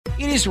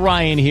It is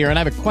Ryan here, and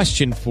I have a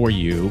question for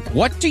you.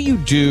 What do you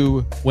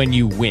do when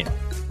you win?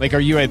 Like, are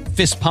you a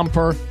fist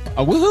pumper,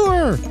 a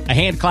woohooer, a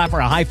hand clapper,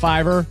 a high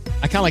fiver?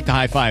 I kind of like the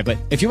high five, but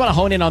if you want to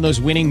hone in on those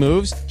winning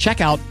moves,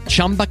 check out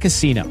Chumba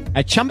Casino.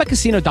 At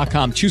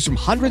ChumbaCasino.com, choose from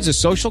hundreds of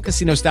social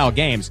casino-style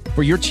games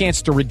for your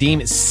chance to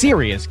redeem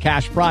serious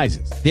cash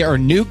prizes. There are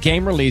new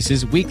game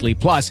releases weekly,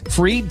 plus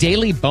free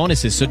daily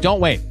bonuses. So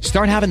don't wait.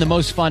 Start having the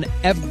most fun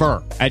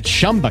ever at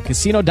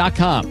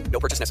ChumbaCasino.com.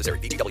 No purchase necessary.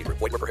 VGW Group.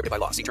 Void where prohibited by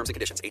law. See terms and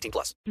conditions. 18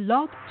 plus.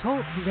 Blog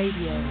Talk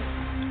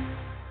Radio.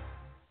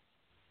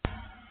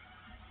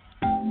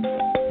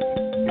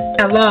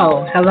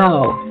 Hello,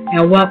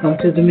 and welcome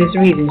to the Miss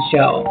Reason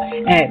Show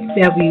at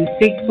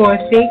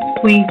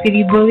W646 Queen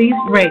City Bullies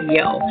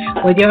Radio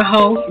with your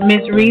hosts,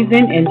 Miss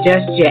Reason and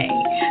Just Jay.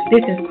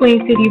 This is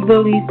Queen City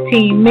Bullies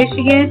Team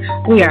Michigan.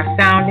 We are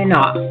sounding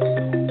off.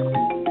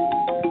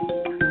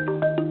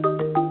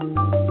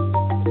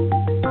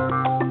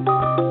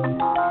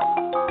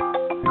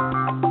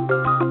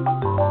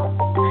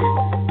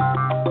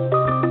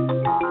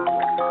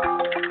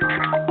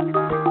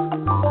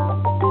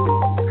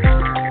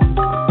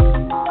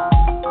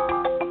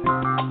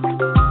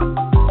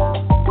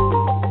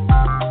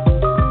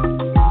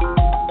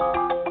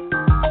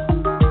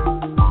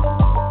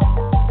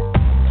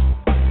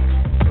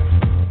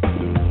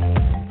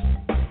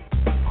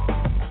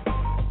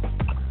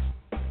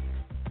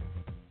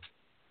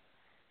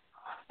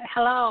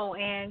 Hello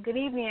and good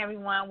evening,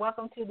 everyone.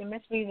 Welcome to the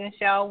Miss Reason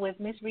Show with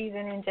Miss Reason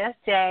and Just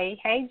Jay.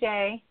 Hey,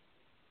 Jay.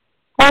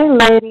 Hey,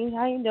 lady.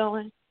 How you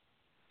doing?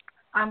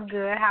 I'm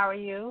good. How are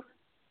you?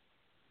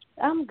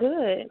 I'm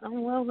good.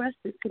 I'm well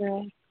rested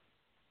today.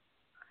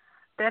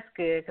 That's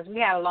good because we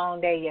had a long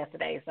day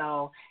yesterday,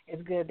 so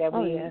it's good that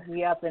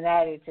we up and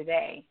at it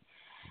today.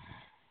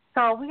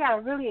 So we got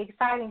a really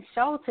exciting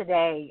show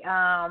today.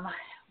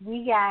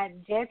 We got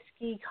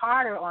Jetski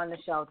Carter on the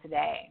show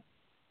today.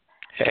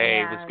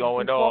 Hey, what's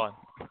going on?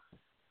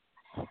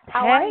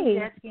 How are you,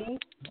 Jetski?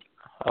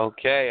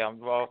 Okay, I'm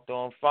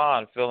doing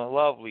fine, feeling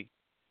lovely.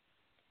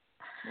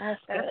 That's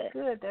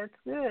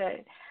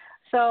good.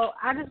 So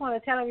I just want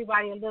to tell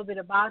everybody a little bit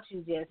about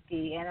you,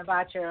 Jetski, and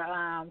about your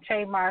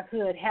trademark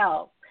Hood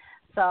Health,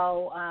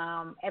 so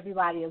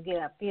everybody will get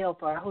a feel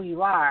for who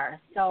you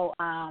are. So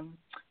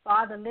for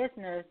all the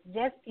listeners,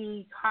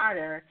 Jetski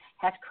Carter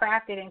has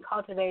crafted and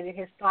cultivated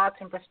his thoughts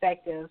and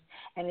perspectives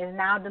and is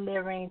now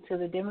delivering to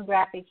the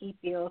demographic he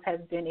feels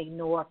has been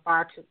ignored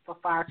for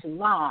far too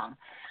long.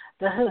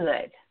 The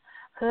Hood.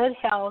 Hood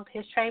Health,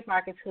 his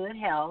trademark is Hood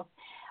Health,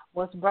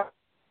 was brought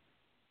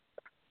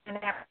in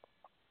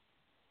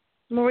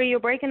Marie, you're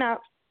breaking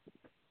up.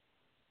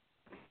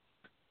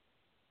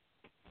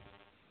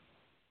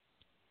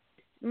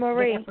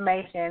 Marie.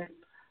 Information.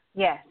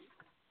 Yes.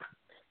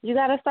 You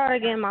got to start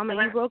again, Mama.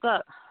 You broke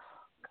up.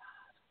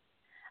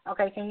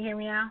 Okay, can you hear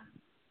me now?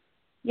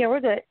 Yeah, we're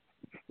good.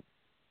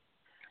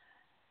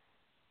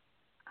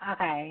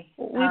 Okay.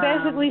 We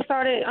basically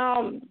started,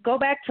 go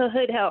back to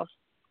Hood Health.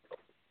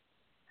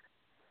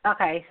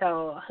 Okay,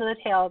 so Hood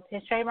Health,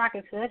 his trademark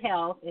is Hood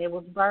Health. It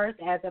was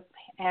birthed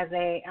as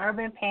a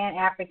urban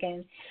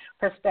Pan-African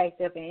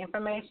perspective and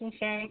information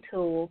sharing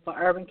tool for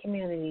urban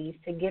communities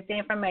to get the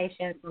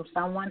information from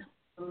someone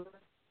who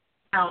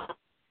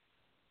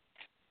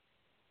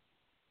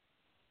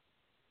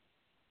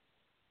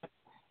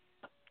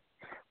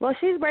Well,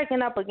 she's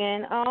breaking up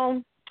again.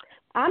 I'm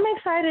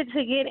excited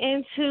to get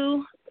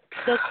into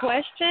the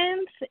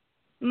questions.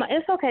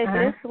 It's okay,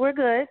 sis. We're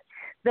good.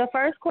 The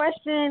first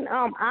question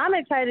I'm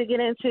excited to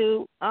get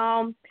into,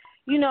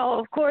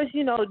 of course,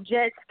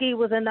 Jetski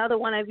was another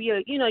one of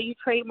your, you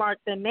trademarked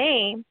the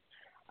name.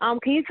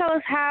 Can you tell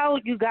us how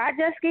you got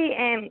Jetski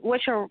and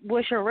what's your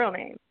real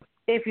name,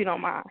 if you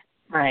don't mind?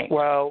 Right.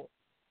 Well,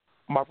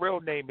 my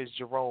real name is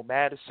Jerome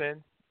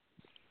Madison,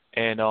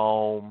 and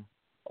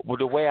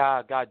the way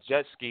I got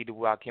Jetski, the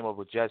way I came up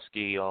with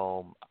Jetski,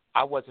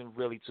 I wasn't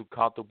really too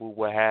comfortable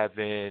with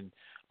having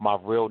my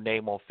real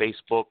name on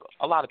Facebook.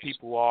 A lot of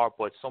people are,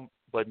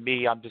 but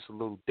me, I'm just a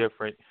little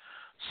different.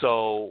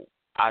 So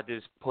I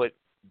just put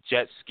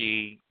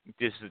Jetski.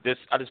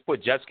 I just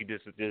put Jetski.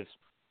 Just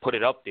put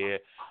it up there.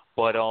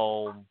 But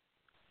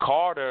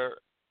Carter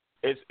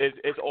is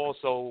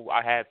also.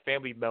 I have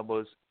family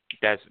members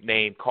that's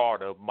named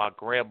Carter. My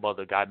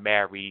grandmother got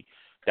married.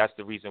 That's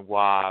the reason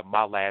why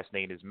my last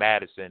name is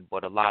Madison.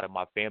 But a lot of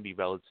my family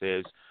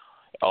relatives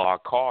are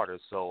Carter,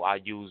 so I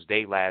used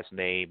their last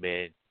name,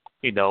 and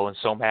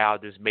somehow I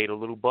just made a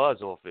little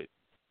buzz off it.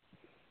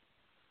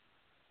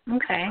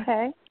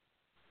 Okay.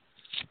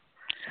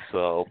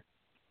 So.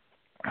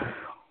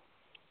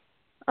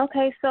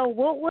 Okay, so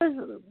what was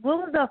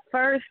the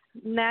first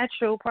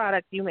natural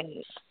product you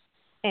made,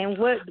 and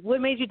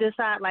what made you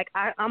decide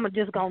I'm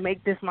just gonna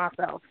make this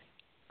myself?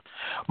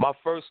 My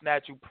first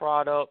natural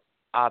product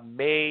I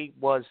made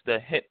was the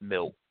hemp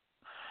milk.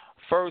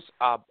 First,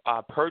 I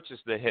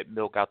purchased the hemp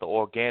milk out the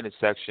organic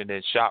section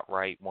in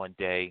ShopRite one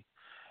day,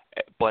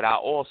 but I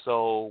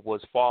also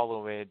was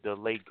following the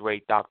late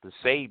great Dr.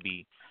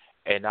 Sabi,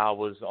 and I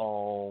was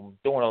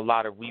doing a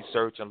lot of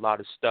research and a lot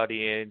of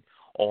studying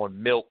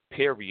on milk,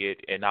 period,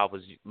 and I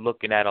was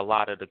looking at a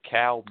lot of the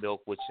cow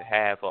milk, which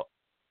have a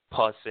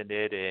pus in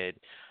it, and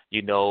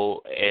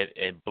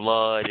and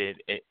blood, and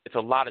it's a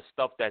lot of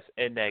stuff that's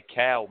in that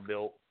cow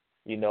milk,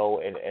 and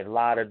a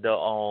lot of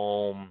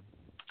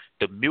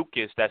the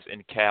mucus that's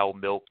in cow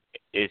milk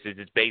is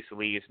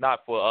basically, it's not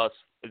for us,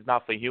 it's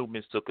not for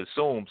humans to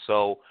consume.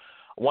 So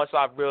once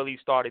I really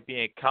started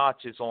being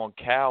conscious on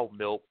cow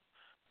milk,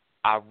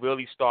 I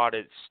really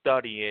started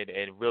studying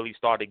and really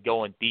started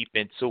going deep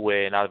into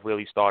it, and I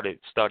really started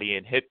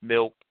studying hip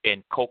milk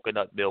and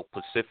coconut milk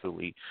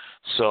specifically.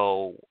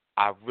 So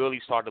I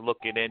really started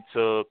looking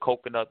into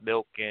coconut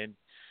milk and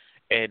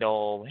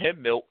hip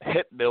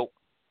milk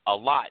a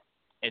lot.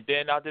 And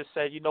then I just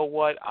said, you know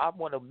what, I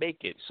want to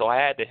make it. So I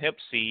had the hemp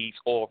seeds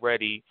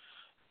already,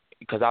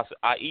 because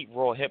I eat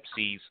raw hemp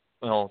seeds,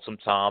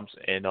 sometimes,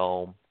 and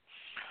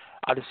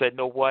I just said, you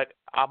know what,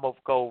 I'm gonna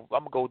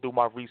go do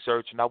my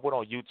research, and I went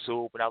on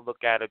YouTube and I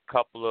looked at a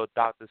couple of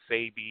Dr.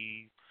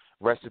 Sebi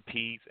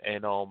recipes,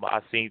 and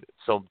I seen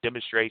some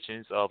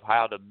demonstrations of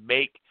how to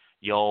make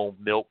your own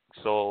milk.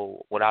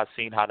 So when I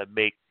seen how to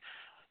make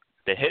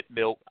the hip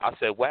milk, I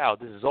said, wow,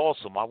 this is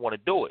awesome. I want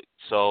to do it.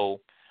 So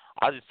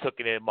I just took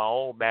it in my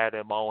own matter,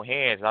 in my own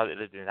hands,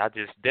 and I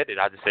just did it.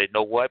 I just said, you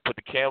know what, put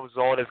the cameras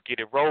on, let's get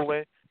it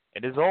rolling,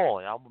 and it's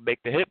on. I'm gonna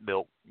make the hip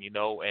milk,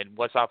 And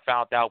once I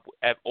found out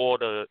all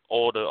the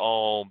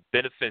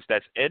benefits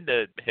that's in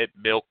the hip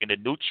milk and the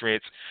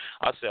nutrients,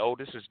 I said, oh,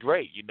 this is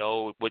great,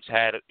 which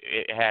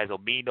it has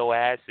amino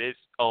acids,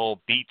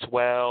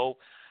 B12.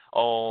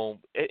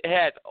 It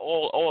has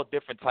all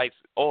different type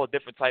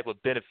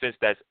of benefits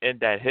that's in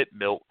that hip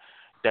milk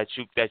that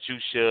you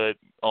should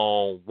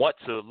want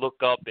to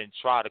look up and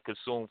try to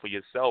consume for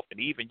yourself, and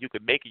even you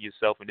can make it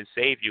yourself, and it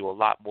save you a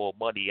lot more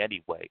money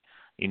anyway.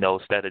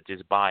 Instead of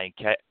just buying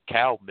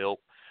cow milk,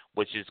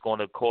 which is going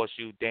to cost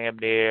you damn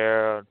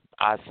near,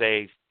 I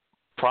say,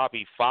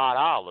 probably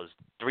 $5,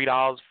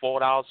 $3,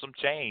 $4, some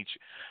change,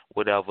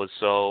 whatever.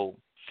 So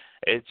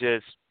it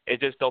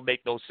just don't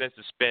make no sense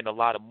to spend a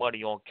lot of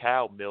money on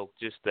cow milk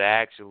just to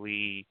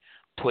actually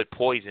put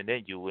poison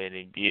in you,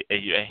 and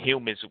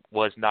humans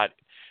was not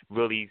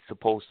really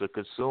supposed to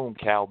consume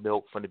cow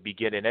milk from the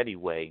beginning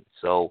anyway.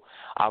 So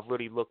I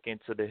really look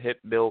into the hip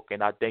milk,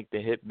 and I think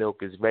the hip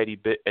milk is very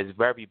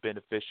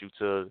beneficial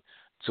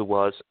to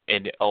us,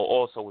 and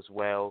also as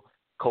well,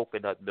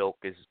 coconut milk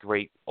is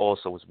great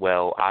also as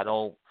well. I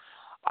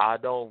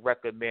don't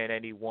recommend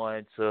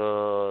anyone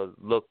to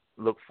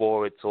look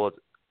forward towards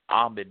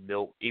almond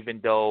milk, even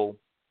though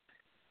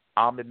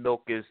almond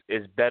milk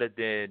is better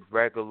than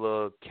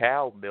regular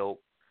cow milk,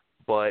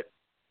 but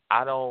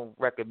I don't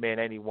recommend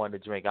anyone to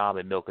drink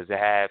almond milk because it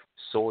have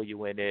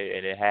soya in it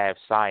and it have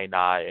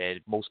cyanide,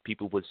 and most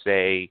people would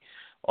say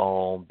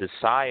the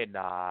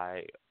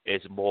cyanide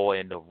is more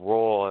in the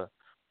raw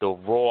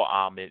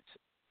almonds,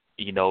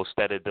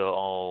 instead of the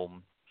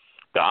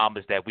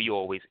almonds that we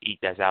always eat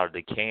that's out of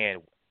the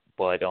can.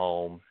 But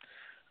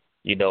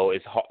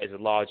it's a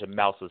large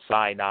amount of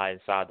cyanide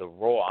inside the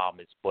raw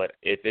almonds. But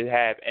if it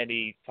have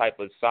any type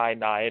of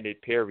cyanide in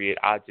it, period,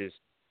 I just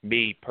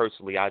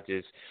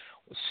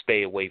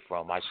stay away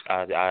from.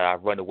 I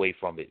run away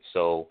from it.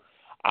 So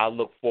I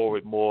look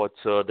forward more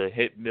to the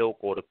hip milk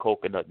or the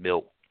coconut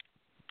milk.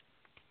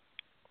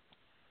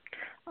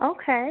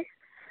 Okay.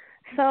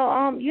 So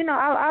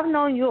I've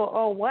known you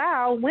a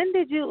while. When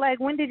did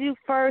you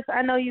first?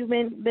 I know you've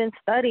been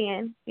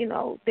studying,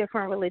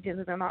 different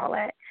religions and all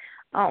that,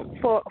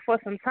 for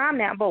some time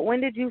now. But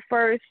when did you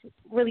first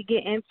really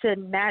get into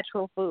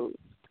natural food?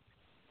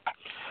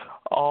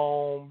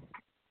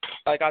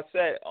 Like I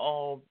said,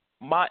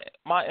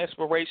 my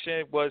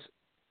inspiration was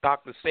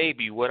Dr.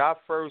 Sebi. When I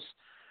first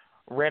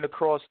ran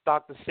across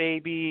Dr.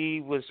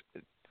 Sebi was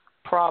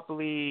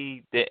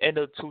probably the end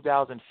of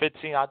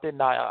 2015.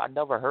 I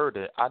never heard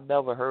it. I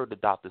never heard of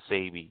Dr.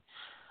 Sebi.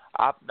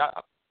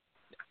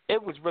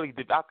 It was really,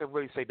 I could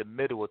really say the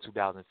middle of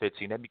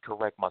 2015. Let me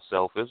correct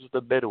myself. It was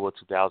the middle of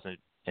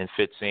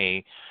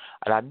 2015,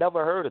 and I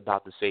never heard of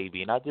Dr.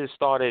 Sebi. And I just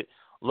started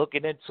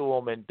looking into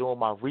him and doing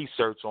my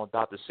research on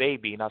Dr.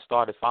 Sebi, and I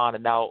started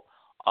finding out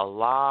a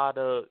lot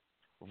of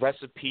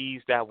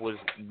recipes that was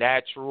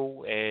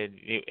natural and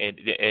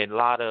a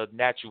lot of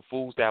natural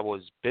foods that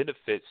was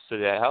benefits to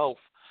the health,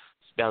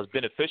 that was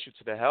beneficial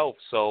to the health.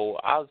 So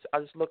I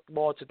just looked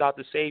more into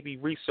Dr.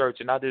 Sebi research,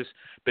 and I just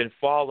been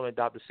following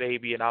Dr.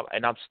 Sebi,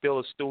 and I'm still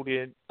a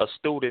student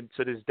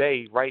to this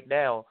day right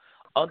now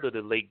under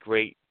the late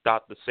great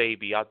Dr.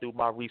 Sebi. I do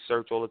my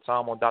research all the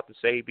time on Dr.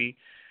 Sebi.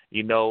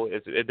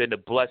 It's been a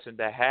blessing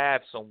to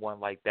have someone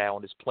like that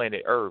on this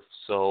planet Earth.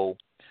 So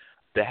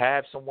to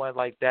have someone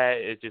like that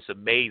is just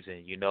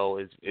amazing.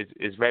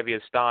 It's very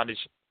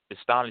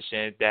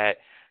astonishing that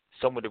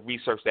some of the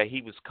research that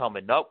he was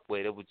coming up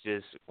with, it was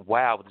just,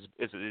 wow,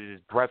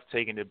 it's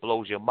breathtaking. It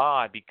blows your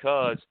mind,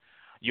 because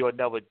you'll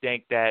never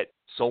think that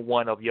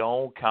someone of your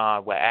own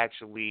kind will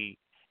actually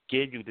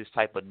give you this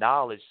type of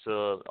knowledge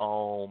to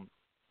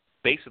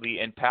basically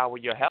empower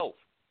your health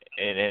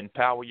and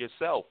empower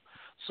yourself.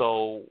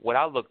 So when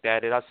I looked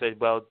at it, I said,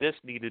 well, this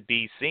need to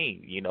be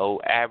seen.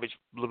 Average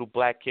little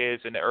black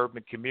kids in the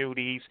urban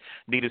communities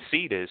need to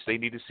see this. They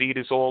need to see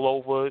this all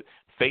over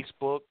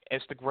Facebook,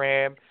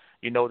 Instagram.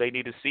 They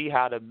need to see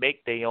how to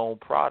make their own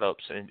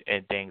products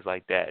and things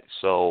like that.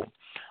 So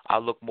I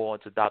look more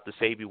into Dr.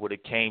 Sabi when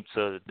it came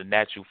to the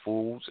natural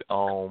foods.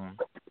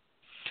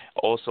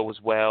 Also as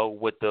well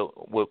with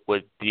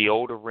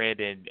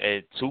deodorant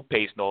and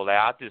toothpaste and all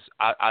that.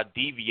 I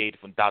deviated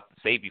from Dr.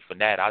 Sabi from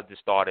that.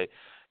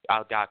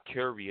 I got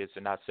curious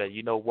and I said,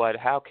 you know what,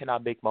 how can I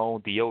make my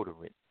own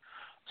deodorant?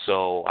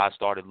 So I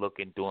started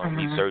doing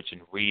research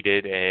and read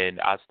it, and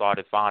I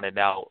started finding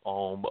out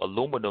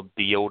aluminum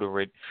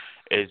deodorant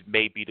is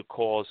maybe the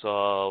cause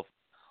of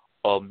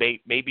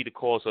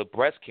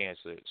breast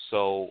cancer.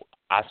 So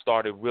I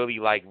started really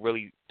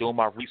doing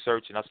my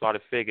research, and I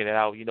started figuring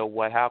out, you know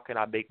what, how can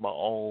I make my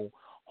own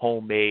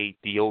homemade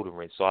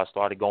deodorant? So I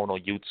started going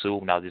on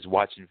YouTube, and I was just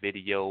watching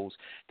videos.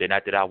 Then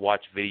after I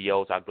watch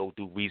videos, I go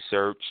do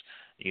research,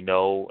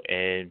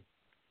 and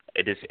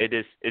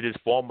it is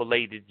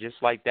formulated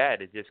just like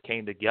that. It just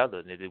came together,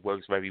 and it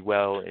works very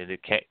well, and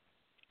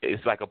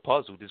it's like a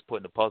puzzle, just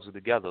putting the puzzle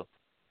together.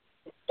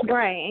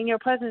 Right, and your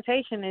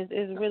presentation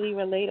is really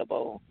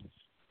relatable.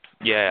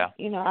 Yeah.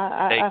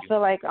 I feel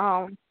like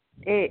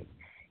if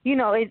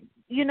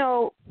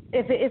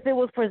it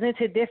was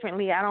presented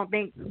differently, I don't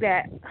think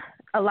that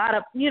a lot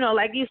of,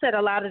 like you said,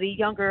 a lot of the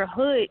younger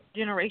hood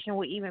generation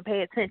would even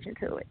pay attention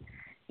to it.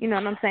 You know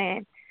what I'm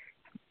saying?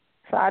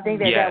 So I think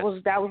that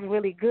was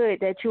really good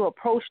that you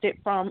approached it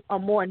from a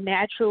more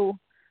natural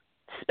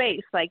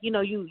space. Like,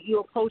 you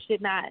approached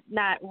it not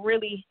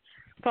really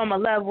from a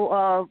level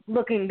of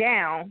looking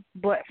down,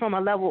 but from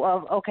a level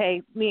of,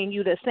 okay, me and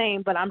you the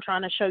same, but I'm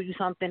trying to show you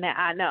something that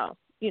I know.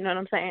 You know what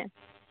I'm saying?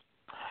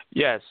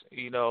 Yes,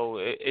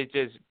 it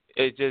just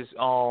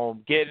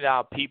getting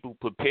our people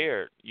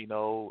prepared,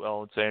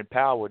 to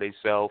empower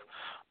themselves,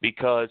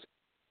 because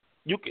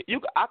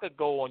I could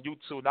go on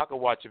YouTube and I could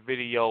watch a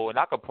video and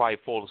I could probably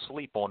fall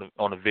asleep on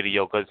a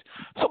video because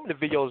some of the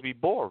videos be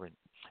boring.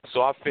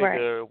 So I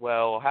figure,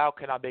 well, how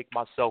can I make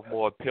myself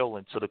more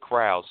appealing to the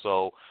crowd?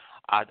 So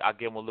I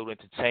give them a little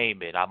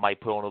entertainment. I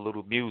might put on a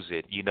little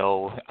music,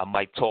 I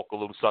might talk a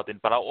little something,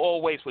 but I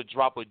always would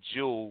drop a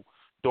jewel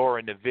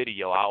during the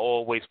video. I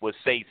always would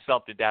say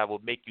something that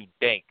would make you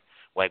think.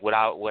 Like when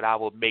I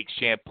would make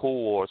shampoo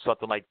or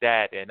something like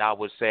that, and I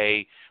would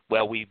say,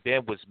 well, we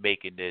been was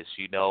making this,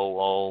 you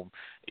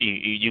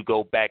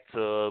go back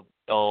to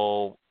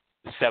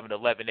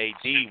 711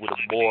 AD when the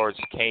Moors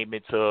came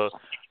into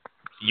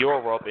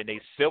Europe and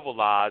they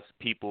civilized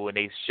people and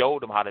they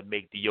showed them how to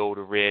make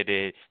deodorant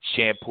and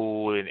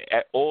shampoo and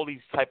all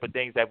these type of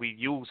things that we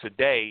use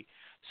today.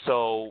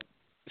 So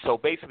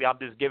basically, I'm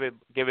just giving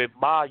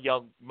my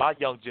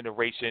young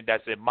generation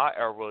that's in my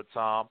era of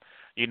time,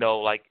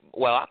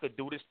 well, I could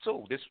do this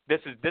too. This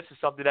is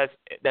something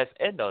that's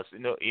in us,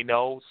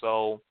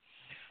 So,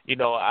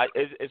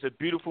 it's a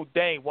beautiful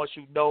thing once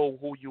you know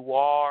who you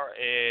are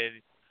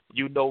and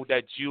you know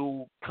that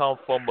you come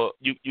from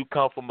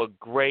a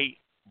great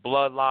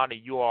bloodline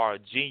and you are a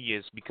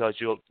genius because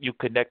you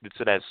connected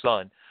to that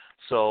sun.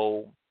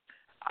 So,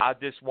 I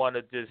just want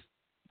to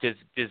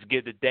just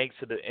give the thanks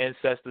to the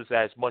ancestors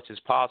as much as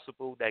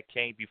possible that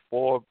came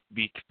before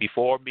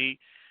me,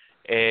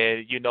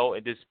 and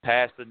and just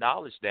pass the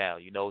knowledge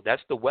down.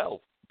 That's the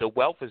wealth. The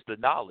wealth is the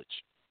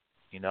knowledge.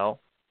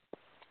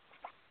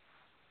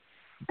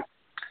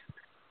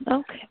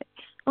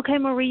 Okay,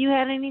 Marie, you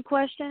had any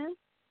questions?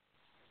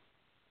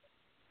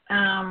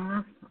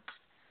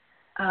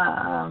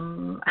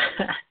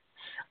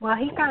 Well,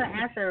 he kind of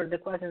answered the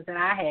questions that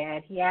I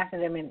had. He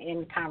answered them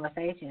in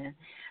conversation.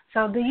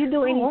 So do you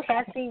do any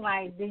testing?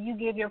 Like, do you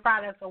give your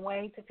products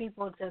away to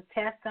people to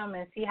test them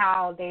and see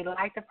how they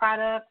like the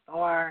products,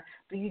 or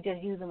do you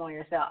just use them on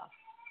yourself?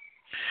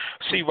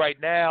 See, right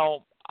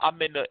now,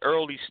 I'm in the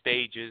early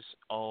stages.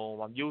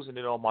 I'm using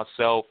it on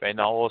myself, and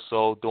I'm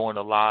also doing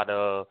a lot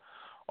of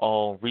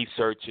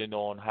researching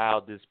on how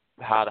to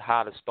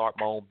start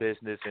my own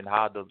business and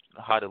how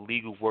the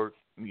legal work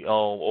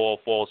all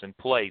falls in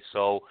place.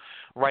 So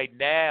right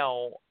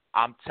now,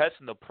 I'm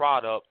testing the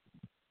product.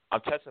 I'm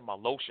testing my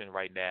lotion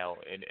right now,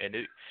 and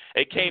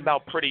it came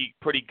out pretty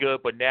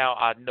good. But now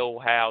I know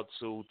how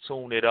to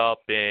tune it up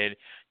and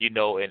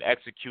and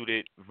execute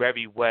it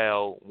very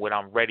well when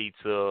I'm ready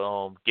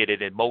to get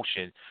it in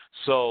motion.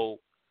 So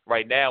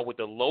right now with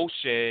the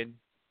lotion,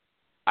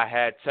 I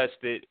had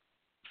tested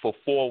for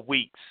 4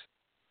 weeks.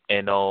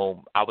 And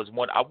I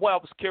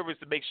was curious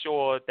to make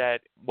sure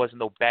that wasn't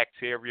no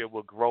bacteria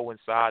would grow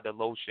inside the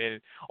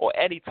lotion or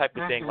any type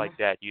of thing like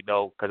that,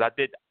 because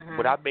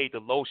when I made the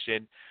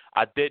lotion,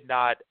 I did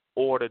not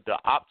order the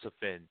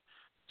Optifin.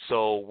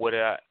 So what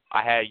I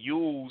had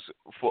used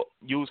for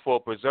a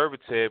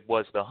preservative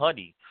was the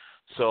honey.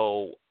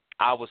 So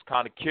I was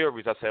kind of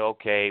curious. I said,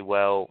 okay,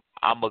 well,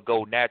 I'm gonna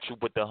go natural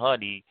with the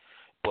honey,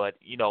 but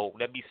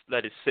let me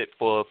let it sit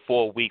for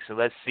 4 weeks and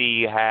let's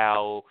see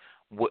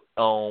what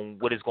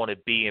it's going to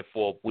be in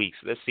 4 weeks.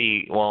 Let's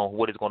see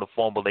what it's going to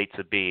formulate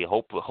to be.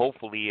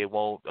 Hopefully it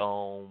won't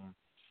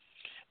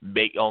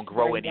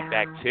grow any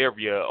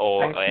bacteria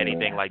or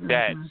anything like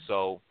that. Mm-hmm.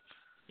 So,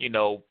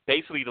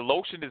 basically the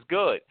lotion is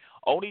good.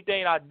 Only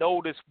thing I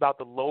noticed about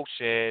the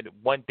lotion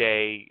one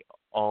day,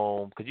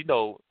 'cause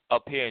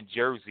up here in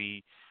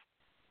Jersey,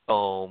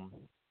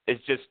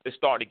 it's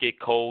starting to get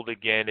cold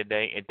again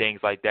and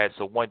things like that.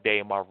 So one day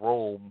in my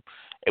room,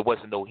 it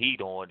wasn't no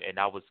heat on, and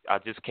I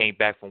just came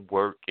back from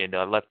work and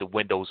I left the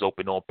windows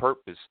open on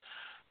purpose,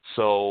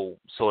 so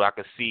I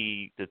could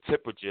see the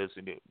temperatures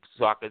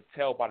so I could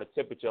tell by the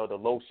temperature of the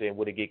lotion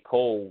when it get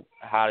cold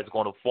how it's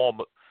going to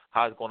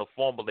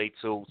formulate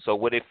to. So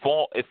when it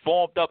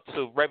formed up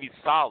to very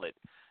solid,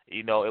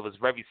 it was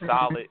very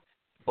solid.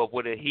 But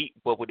when the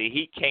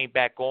heat came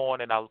back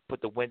on and I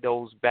put the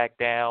windows back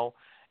down,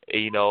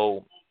 it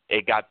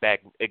got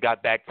back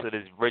to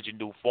this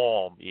original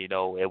form.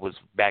 It was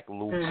back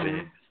loose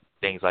and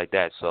things like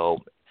that. So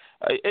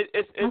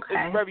it's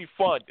very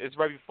fun. It's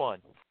very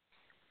fun.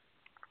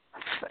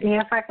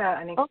 Yeah, it's like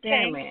an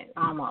experiment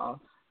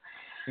almost.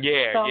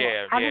 Yeah, so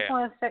yeah. I just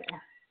want to say.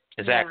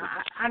 Exactly.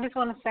 I just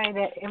want to say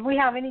that if we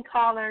have any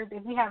callers,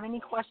 if you have any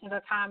questions or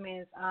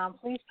comments,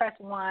 please press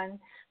 1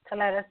 to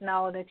let us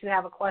know that you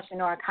have a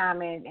question or a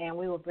comment, and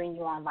we will bring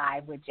you on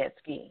live with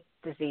Jetski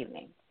this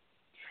evening.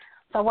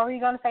 So what were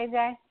you going to say,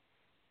 Jay?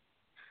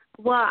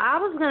 Well, I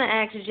was going to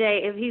ask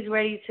Jay if he's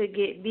ready to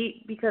get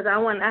deep because I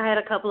had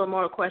a couple of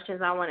more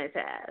questions I wanted to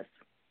ask.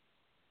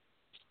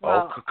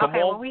 Well, come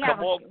on with it.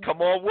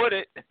 Come on with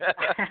it.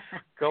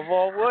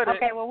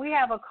 Okay, well, we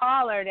have a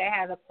caller that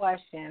has a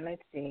question.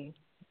 Let's see.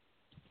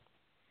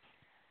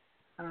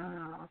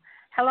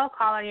 Hello,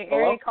 caller. Your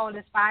area code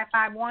is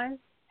 551.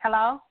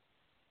 Hello?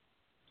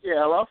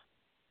 Yeah, hello?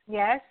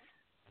 Yes?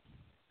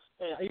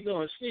 Hey, how you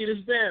doing? Steve, this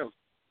is Dan.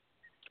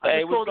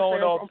 Hey, what's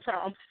going on?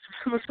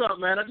 What's up,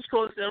 man? I just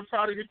called to say I'm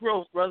proud of your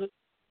growth, brother.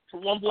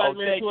 From one black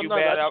man to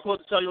another. Man. I just called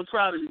to tell you I'm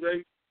proud of you,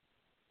 baby.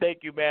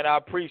 Thank you, man. I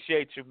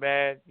appreciate you,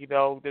 man.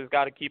 Just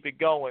got to keep it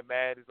going,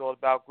 man. It's all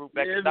about group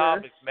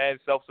economics, man.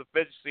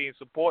 Self-sufficiency and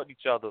supporting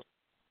each other.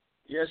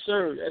 Yes,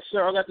 sir. Yes,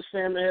 sir. I got the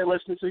family here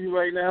listening to you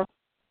right now.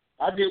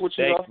 I get what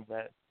you Thank love. you,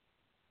 man.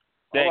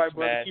 All right,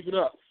 brother. Man. Keep it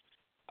up.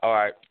 All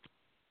right.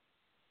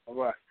 All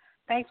right.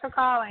 Thanks for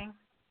calling.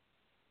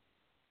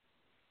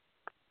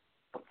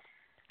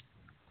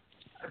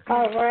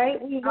 All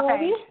right. We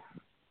ready?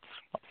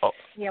 Oh.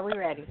 Yeah, we're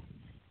ready.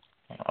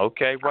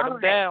 Okay, run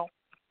them down.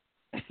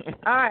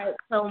 All right.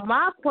 So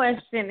my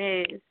question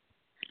is,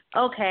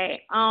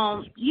 okay,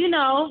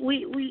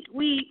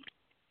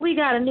 we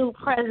got a new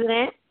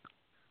president,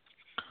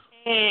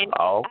 and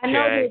I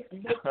know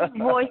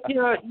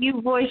that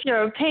you voice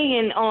your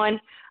opinion on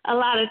a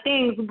lot of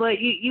things, but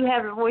you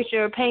haven't voiced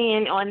your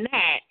opinion on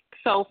that.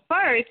 So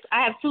first,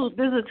 I have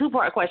this is a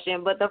 2-part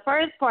question, but the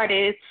first part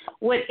is,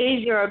 what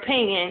is your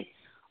opinion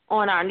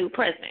on our new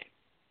president?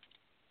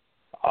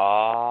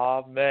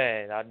 Oh,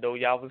 man, I know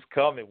y'all was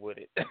coming with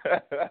it.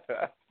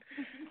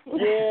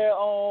 Yeah,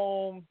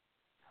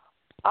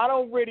 I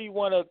don't really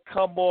want to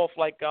come off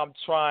like I'm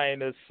trying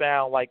to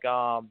sound like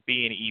I'm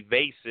being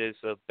evasive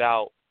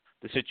about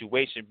the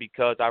situation,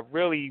 because I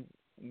really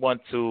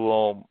want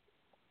to,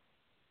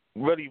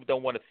 really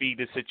don't want to feed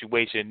this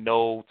situation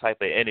no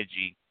type of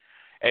energy.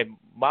 And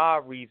my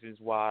reasons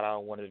why I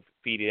don't want to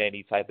feed it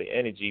any type of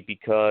energy,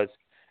 because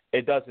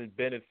it doesn't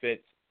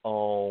benefit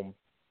the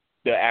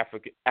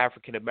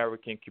African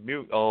American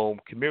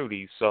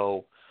community.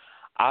 So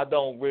I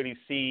don't really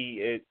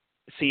see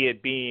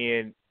it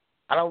being.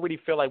 I don't really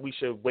feel like we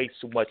should waste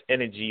too much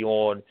energy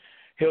on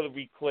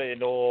Hillary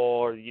Clinton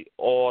or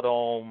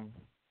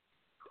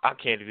I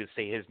can't even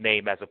say his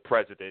name as a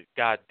president.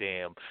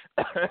 Goddamn,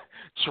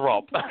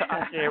 Trump.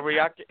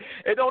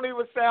 It don't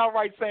even sound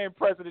right saying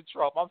President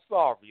Trump. I'm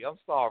sorry.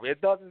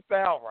 It doesn't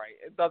sound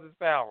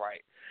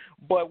right.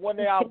 But one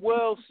thing I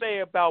will say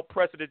about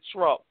President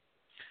Trump,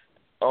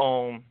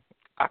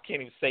 I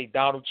can't even say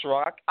Donald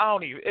Trump. I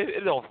don't even.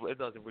 It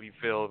doesn't really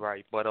feel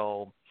right. But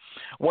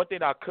one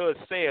thing I could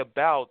say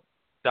about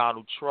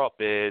Donald Trump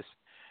is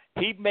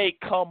he may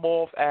come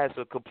off as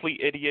a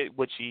complete idiot,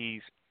 which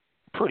he's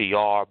pretty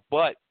are,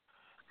 but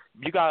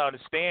you gotta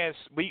understand.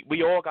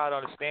 We all gotta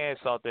understand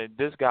something.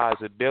 This guy's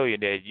a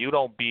billionaire. You're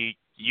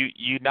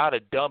not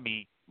a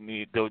dummy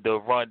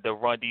to run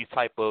these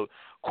type of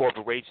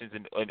corporations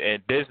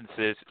and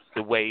businesses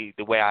the way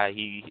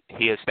he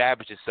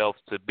established himself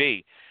to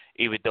be.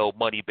 Even though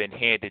money been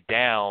handed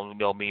down,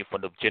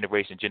 from the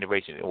generation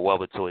or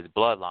whatever to his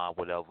bloodline,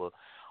 whatever.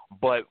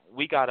 But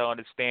we got to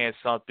understand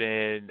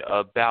something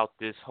about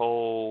this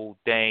whole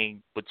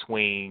thing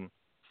between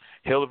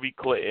Hillary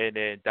Clinton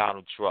and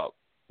Donald Trump.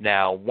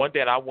 Now, one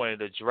thing I wanted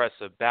to address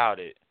about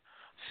it,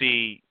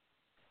 see,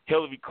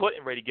 Hillary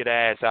Clinton ready to get her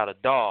ass out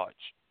of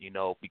Dodge,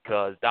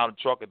 because Donald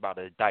Trump is about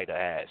to indict her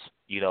ass,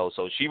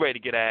 so she ready to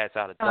get her ass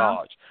out of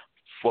Dodge.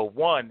 For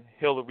one,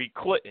 Hillary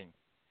Clinton,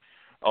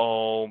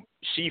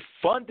 she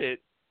funded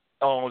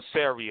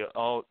Syria,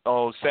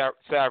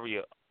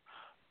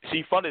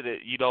 she funded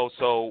it,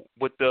 so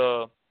with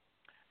the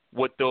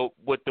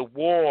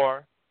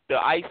war the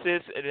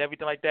ISIS and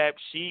everything like that,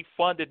 she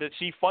funded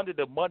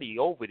the money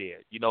over there,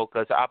 you know,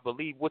 because I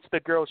believe what's the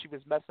girl she was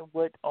messing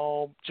with,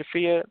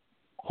 Jafia,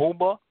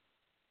 Huma.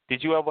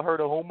 Did you ever heard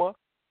of Huma?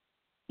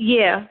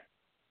 Yeah.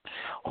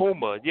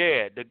 Huma,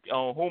 yeah, the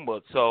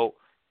Huma. So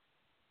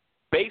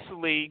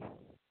basically,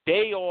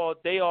 they all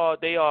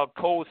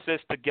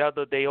coexist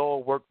together. They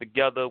all work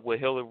together with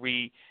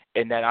Hillary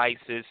in that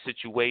ISIS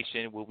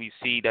situation where we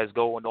see that's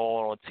going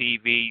on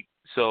TV.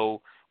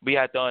 So we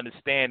have to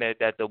understand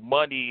that the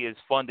money is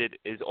funded,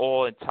 is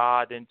all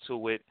tied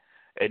into it,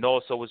 and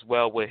also as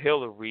well with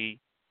Hillary.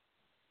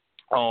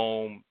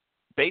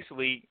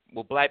 Basically,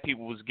 what black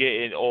people was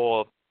getting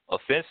all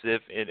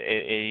offensive, and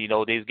you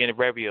know, they was getting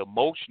very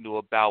emotional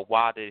about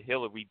why the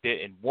Hillary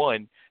didn't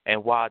win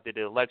and why did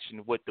the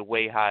election went the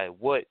way how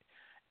it would.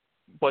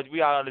 But we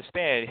gotta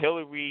understand,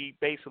 Hillary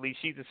basically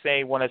she's the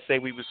same one that say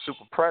we were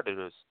super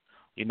predators.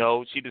 You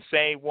know, she's the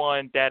same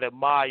one that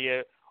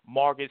admire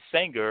Margaret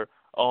Sanger,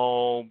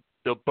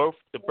 the birth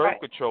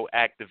control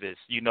activist.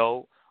 You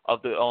know, a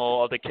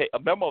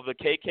member of the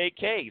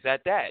KKKs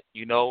at that.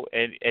 You know,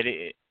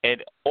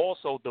 and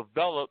also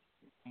developed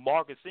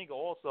Margaret Sanger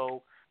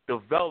also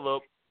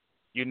developed,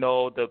 you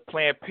know, the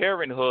Planned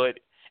Parenthood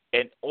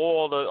and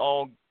all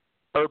the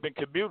urban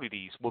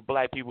communities where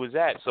black people is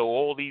at. So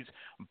all these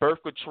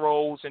birth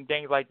controls and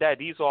things like that,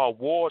 these are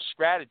war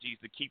strategies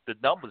to keep the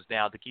numbers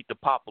down, to keep the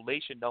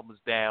population numbers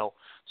down.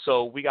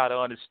 So we got to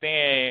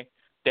understand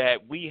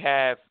that we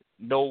have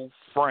no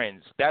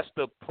friends. That's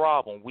the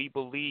problem. We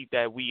believe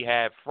that we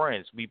have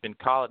friends. We've been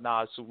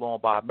colonized too long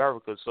by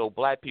America. So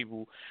black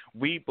people,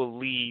 we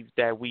believe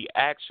that we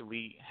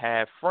actually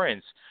have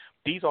friends.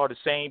 These are the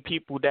same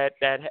people that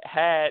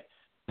had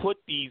put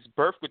these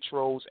birth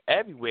controls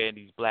everywhere in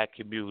these black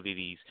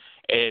communities,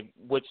 and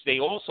which they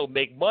also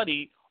make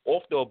money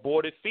off the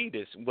aborted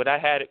fetus. What I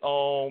had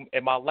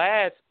in my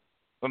last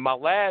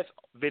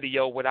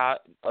video when I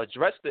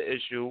addressed the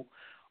issue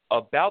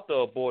about the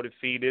aborted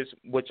fetus,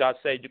 which I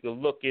said you can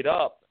look it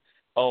up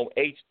on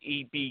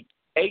HEK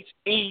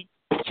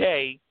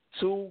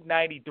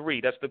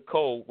 293. That's the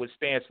code, which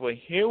stands for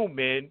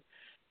human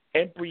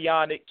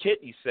embryonic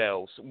kidney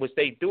cells. What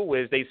they do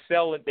is they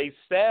sell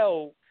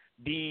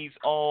these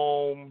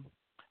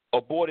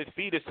aborted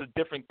fetus to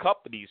different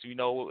companies, you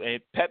know.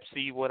 And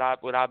Pepsi, what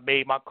I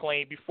made my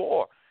claim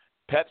before,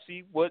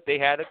 Pepsi, they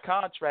had a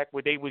contract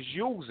where they was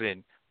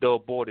using the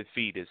aborted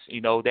fetus.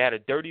 You know, they had a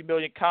 $30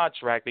 million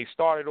contract. They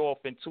started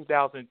off in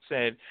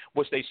 2010,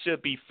 which they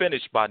should be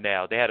finished by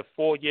now. They had a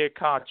 4-year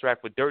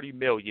contract for $30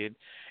 million,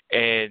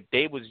 and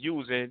they was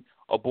using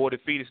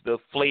aborted fetus to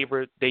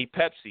flavor their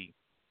Pepsi.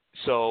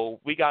 So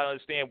we gotta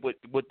understand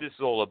what this is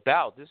all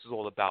about. This is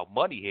all about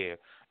money here,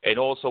 and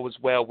also as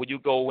well when you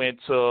go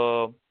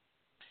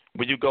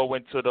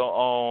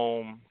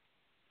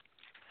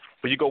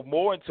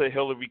more into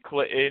Hillary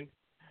Clinton,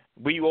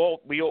 we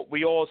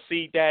all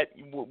see that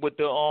with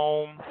the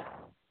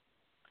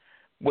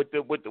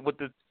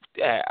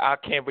I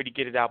can't really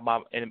get it out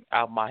my head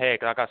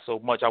because I got so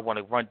much I want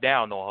to run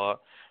down on her.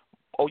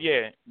 Oh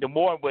yeah, the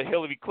more with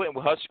Hillary Clinton,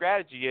 what her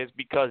strategy is,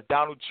 because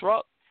Donald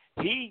Trump,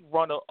 he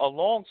run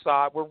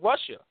alongside with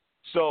Russia.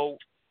 So,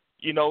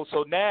 you know,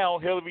 so now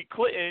Hillary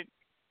Clinton,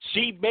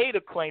 she made a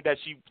claim that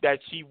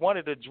she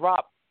wanted to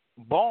drop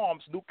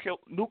bombs,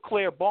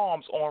 nuclear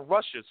bombs on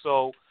Russia.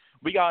 So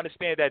we gotta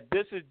understand that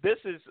this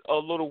is a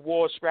little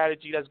war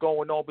strategy that's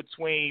going on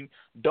between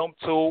them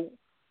two,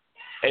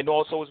 and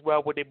also as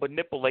well where they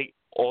manipulate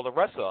all the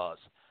rest of us.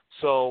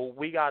 So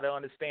we gotta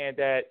understand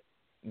that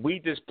we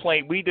just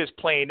playing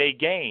their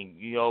game,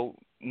 you know.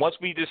 Once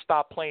we just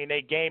stop playing their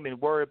game and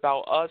worry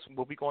about us,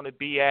 where we're going to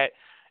be at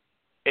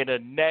in the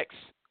next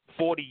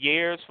 40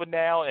 years from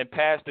now, and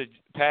pass the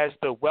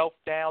wealth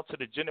down to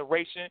the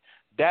generation,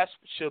 that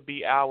should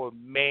be our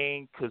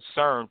main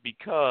concern.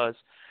 Because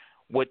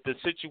with the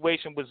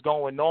situation was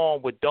going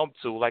on with them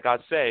two, like I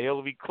said,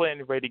 Hillary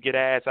Clinton ready to get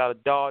her ass out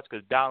of Dodge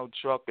because Donald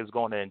Trump is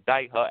going to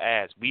indict her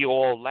ass. We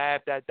all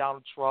laughed at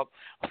Donald Trump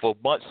for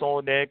months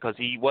on there because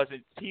he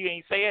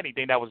ain't say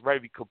anything that was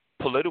very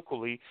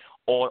politically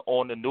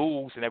on the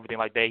news and everything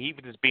like that. He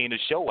was just being a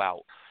show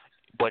out.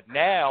 But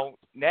now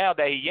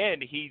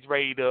that he's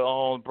ready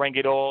to bring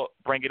it all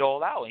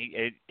out.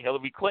 And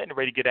Hillary Clinton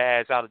ready to get her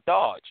ass out of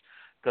Dodge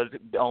because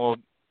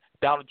Donald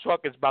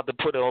Trump is about to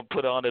put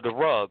her under the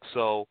rug.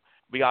 So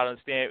we gotta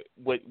understand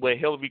with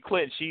Hillary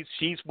Clinton,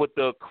 she's with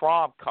the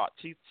crime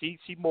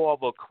she's more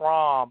of a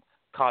crime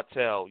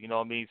cartel, you know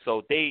what I mean?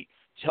 So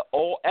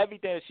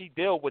everything that she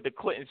deal with the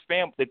Clinton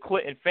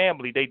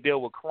family, they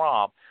deal with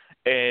crime.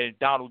 And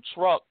Donald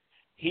Trump,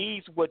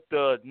 he's with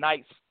the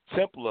Knights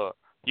Templar,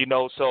 you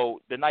know. So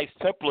the Knights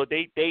Templar,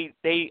 they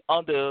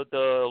under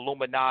the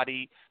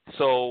Illuminati.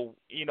 So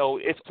you know,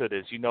 it's to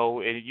this, you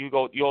know. And you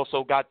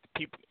also got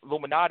people.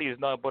 Illuminati is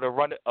nothing but a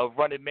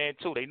running man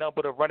too. They nothing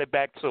but a running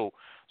back too.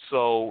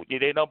 So yeah,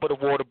 they nothing but a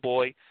water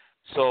boy.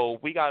 So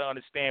we got to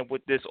understand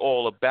what this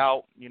all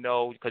about, you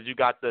know, because you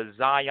got the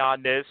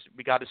Zionists.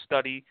 We got to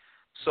study.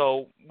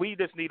 So we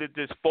just need to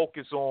just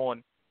focus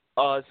on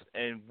us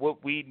and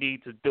what we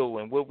need to do.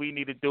 And what we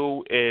need to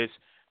do is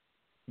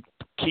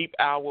keep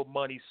our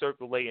money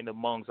circulating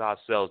amongst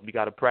ourselves. We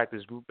got to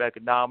practice group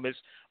economics.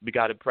 We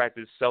got to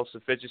practice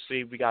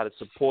self-sufficiency. We got to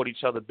support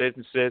each other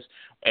businesses,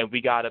 and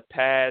we got to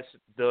pass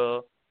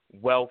the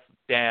wealth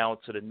down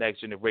to the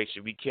next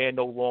generation. We can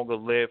no longer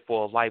live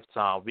for a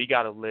lifetime. We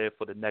got to live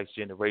for the next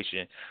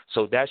generation.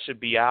 So that should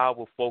be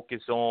our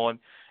focus on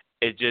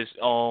it, just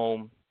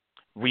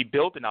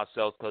rebuilding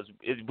ourselves, because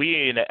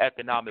we in an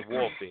economic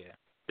warfare.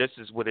 This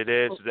is what it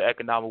is, the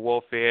economic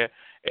warfare.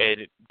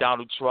 And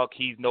Donald Trump,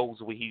 he knows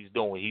what he's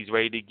doing. He's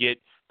ready to get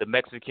the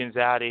Mexicans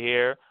out of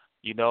here.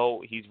 You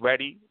know, he's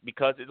ready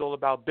because it's all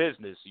about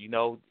business. You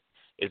know,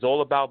 it's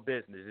all about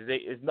business.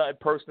 It's nothing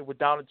personal with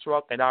Donald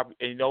Trump. And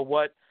you know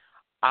what?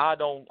 I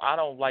don't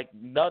like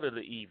none of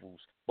the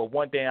evils. But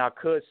one thing I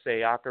could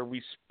say, I could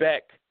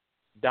respect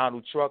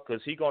Donald Trump,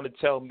 because he's going to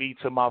tell me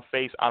to my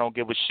face, I don't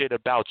give a shit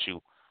about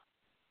you.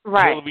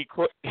 Right.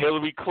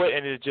 Hillary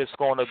Clinton is just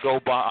going to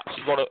go by.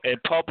 She's going to, in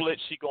public,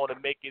 she's going to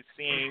make it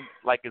seem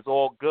like it's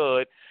all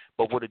good,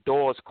 but with the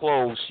doors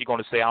closed, she's going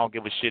to say, I don't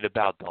give a shit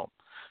about them.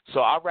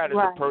 So I'd rather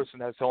the person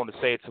that's going to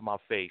say it to my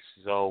face.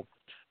 So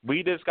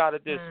we just got to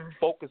just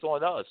focus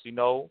on us, you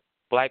know.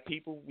 Black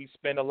people, we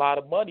spend a lot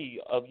of money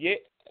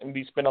and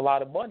we spend a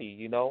lot of money,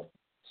 you know.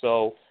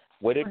 So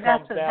when it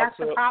comes down that's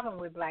to... the problem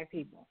with black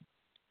people.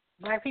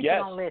 Black people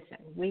don't listen.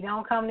 We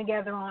don't come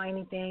together on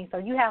anything. So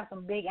you have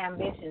some big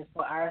ambitions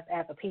for us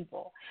as a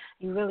people.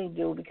 You really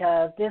do,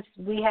 because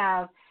we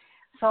have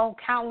so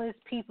countless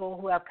people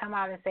who have come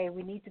out and say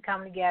we need to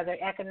come together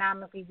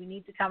economically. We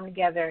need to come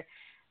together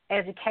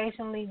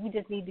educationally. We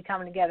just need to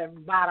come together,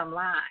 bottom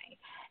line.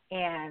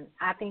 And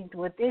I think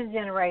with this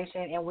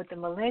generation and with the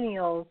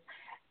millennials,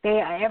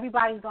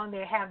 everybody's on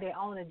there have their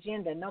own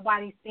agenda.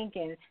 Nobody's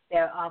thinking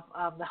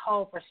of the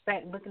whole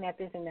perspective, looking at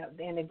this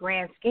in the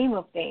grand scheme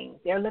of things.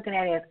 They're looking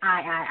at it as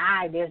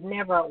I. There's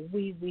never a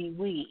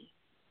we.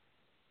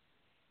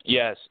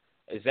 Yes,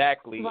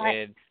 exactly. Right.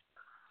 And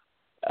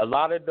a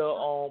lot of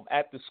the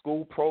after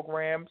school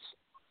programs,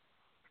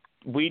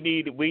 we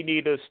need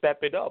to step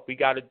it up. We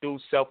got to do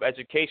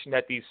self-education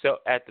at the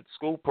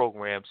school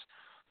programs.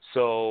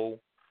 So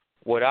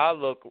what I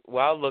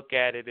look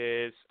at it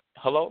is,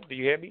 hello, do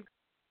you hear me?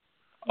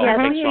 Yeah,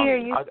 I hear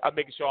you. I'm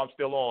making sure I'm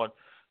still on.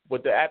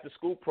 With the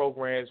after-school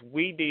programs,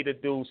 we need to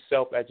do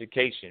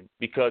self-education,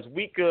 because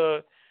we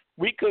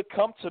could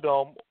come to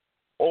them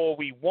all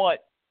we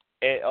want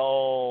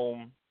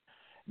and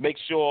make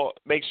sure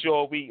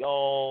we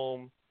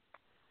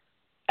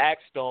ask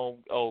them,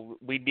 oh,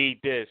 we need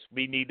this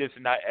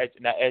in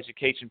our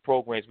education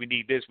programs. We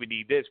need this, we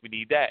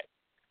need that.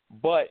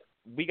 But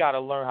we got to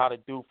learn how to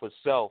do for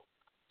self.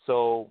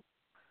 So,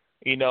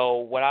 you know,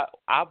 what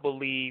I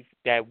believe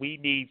that we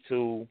need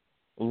to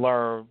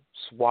learn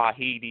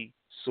Swahili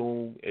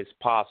soon as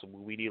possible.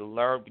 We need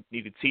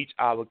to teach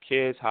our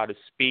kids how to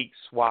speak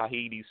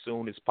Swahili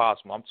soon as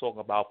possible. I'm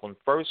talking about from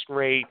first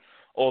grade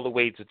all the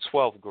way to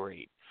 12th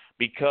grade,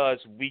 because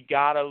we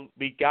gotta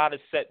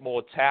set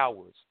more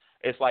towers.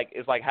 It's like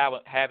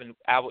having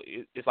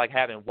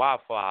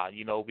Wi-Fi.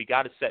 You know, we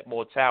got to set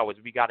more towers.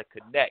 We got to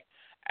connect.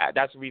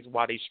 That's the reason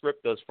why they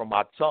stripped us from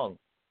our tongue.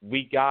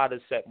 We got to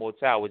set more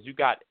towers. You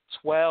got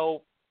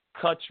 12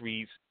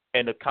 countries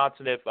in the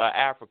continent of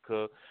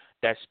Africa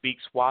that speak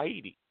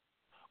Swahili.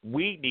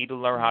 We need to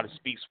learn how to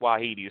speak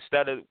Swahili.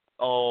 Instead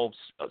of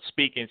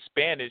speaking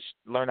Spanish,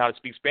 learn how to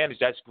speak Spanish.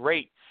 That's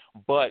great.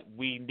 But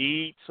we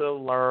need to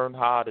learn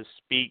how to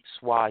speak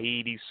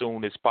Swahili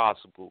soon as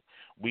possible.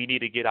 We need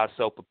to get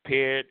ourselves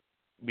prepared.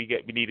 We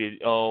need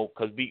to,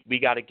 because we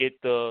got to get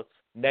the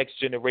next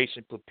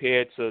generation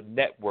prepared to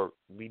network.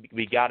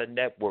 We got to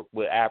network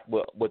with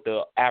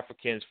the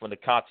Africans from the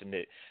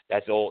continent.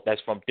 That's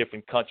from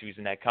different countries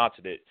in that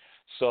continent.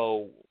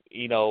 So,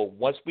 you know,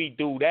 once we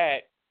do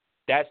that,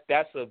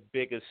 that's a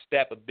bigger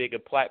step, a bigger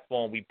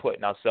platform we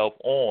putting ourselves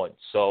on.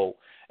 So,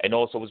 and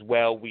also as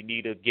well, we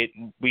need to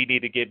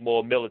get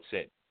more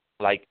militant.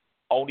 Like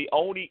there's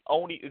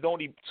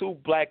only two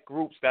black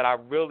groups that I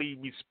really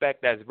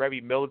respect that's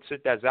very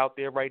militant that's out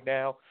there right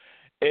now,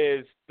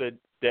 is the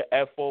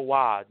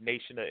FOI,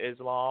 Nation of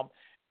Islam,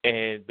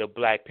 and the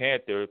Black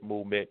Panther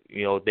movement.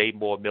 You know, they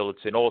more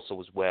militant also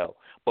as well.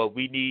 But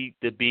we need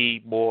to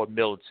be more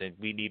militant.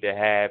 We need to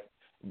have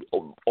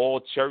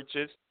all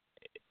churches,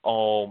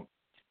 all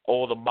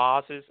the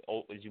mosques,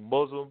 as you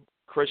Muslim,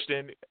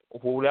 Christian,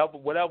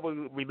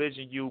 whatever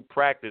religion you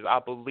practice, I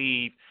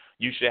believe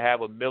you should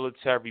have a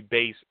military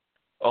base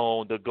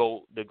on to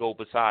go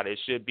beside it.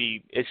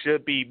 It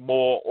should be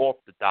more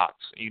orthodox,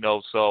 you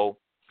know. So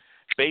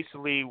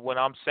basically what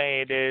I'm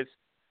saying is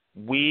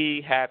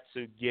we have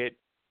to get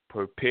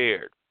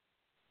prepared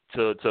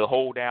to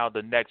hold down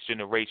the next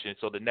generation,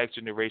 so the next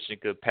generation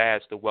could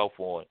pass the wealth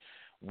on.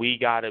 We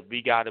gotta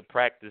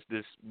practice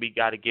this. We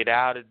gotta get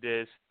out of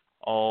this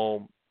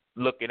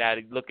looking at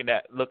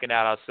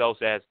ourselves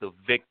as the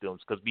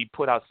victims, because we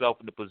put ourselves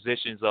in the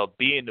positions of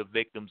being the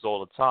victims all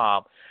the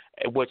time,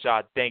 which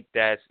I think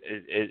that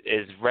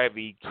is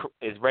very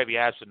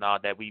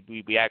astronaut that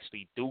we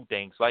actually do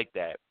things like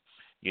that.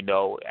 You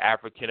know,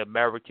 African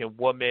American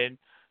women,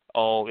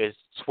 is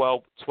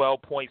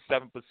 12.7%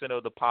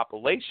 of the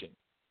population,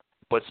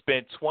 but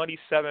spend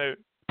 27%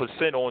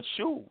 on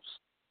shoes.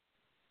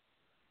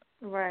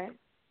 Right.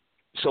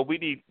 So we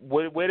need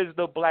where is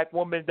the black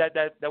woman that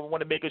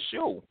want to make a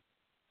shoe?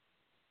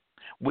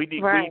 We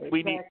need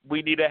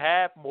we need to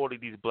have more of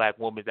these black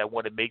women that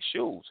want to make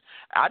shoes.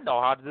 I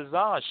know how to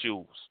design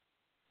shoes.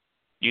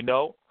 You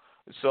know,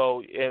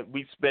 so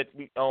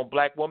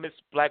black women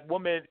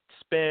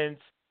spends,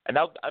 and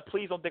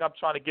please don't think I'm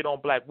trying to get on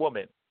black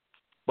women,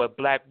 but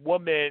black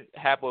women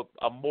have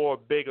a more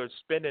bigger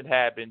spending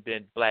habit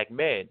than black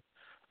men.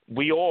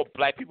 We all,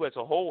 black people as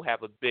a whole, have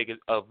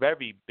a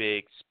very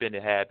big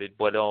spending habit,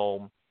 but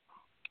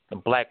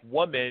black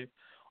women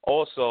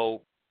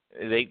also,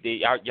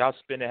 y'all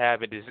spending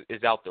habit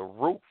is out the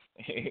roof.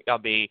 I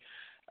mean,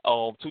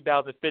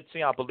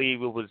 2015, I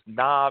believe it was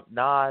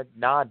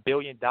 $9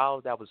 billion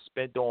that was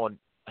spent on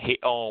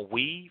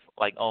weave,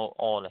 like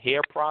on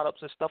hair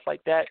products and stuff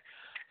like that.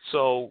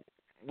 So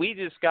we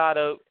just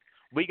gotta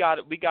get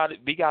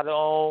our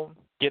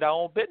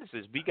own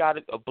businesses. We got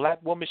a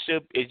black woman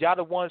is y'all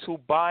the ones who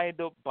buying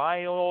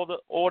all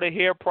the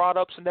hair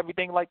products and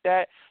everything like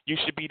that? You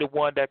should be the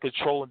one that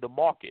controlling the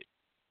market.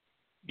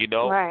 You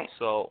know? Right.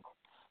 So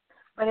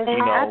but it's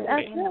hard to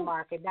get in the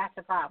market. That's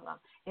the problem.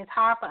 It's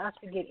hard for us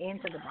to get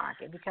into the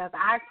market because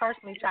I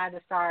personally tried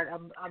to start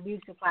a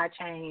beauty supply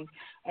chain,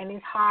 and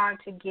it's hard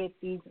to get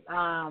these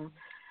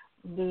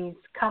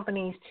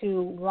companies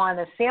to want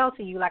to sell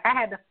to you. Like I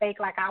had to fake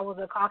like I was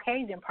a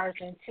Caucasian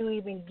person to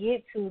even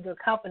get to the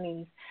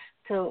companies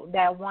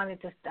that wanted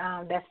to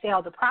that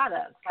sell the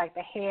products, like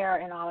the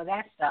hair and all of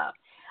that stuff.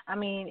 I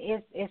mean,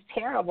 it's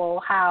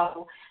terrible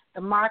how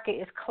the market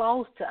is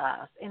closed to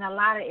us in a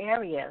lot of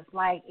areas.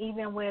 Like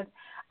even with,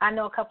 I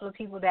know a couple of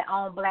people that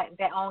own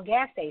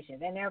gas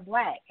stations, and they're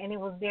black, and it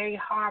was very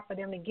hard for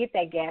them to get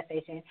that gas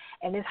station,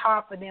 and it's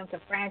hard for them to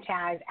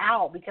franchise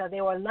out because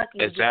they were lucky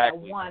to get that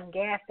one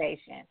gas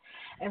station.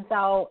 And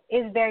so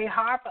it's very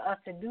hard for us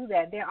to do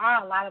that. There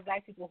are a lot of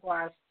black people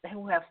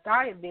who have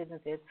started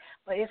businesses,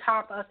 but it's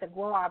hard for us to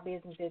grow our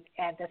businesses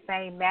at the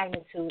same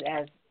magnitude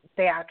as,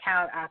 say, our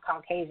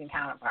Caucasian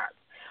counterparts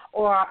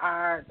or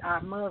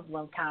our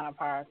Muslim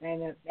counterparts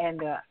and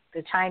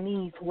the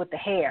Chinese with the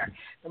hair,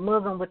 the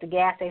Muslim with the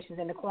gas stations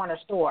and the corner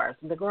stores,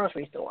 the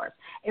grocery stores.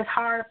 It's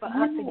hard for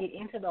us to get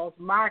into those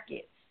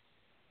markets.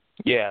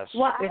 Yes.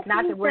 Well, it's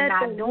not that we're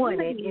not doing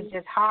it. It's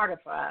just harder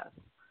for us.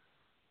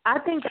 I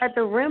think that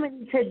the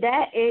remedy to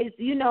that is,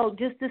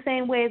 just the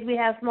same way as we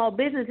have small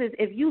businesses.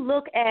 If you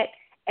look at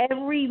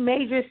every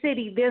major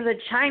city, there's a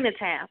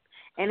Chinatown.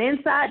 And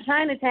inside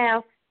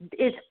Chinatown,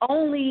 it's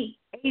only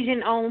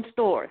Asian-owned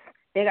stores.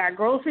 They got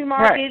grocery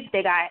markets. Right.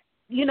 They got,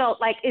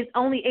 it's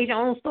only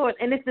Asian-owned stores.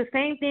 And it's the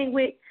same thing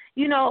with,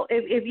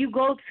 if you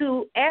go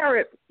to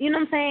Arab, you know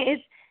what I'm saying?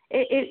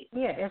 It's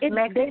they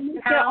make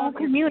their own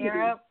community.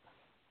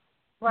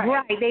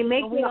 Right. They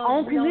make their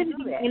own community,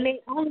 and they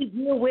only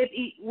deal with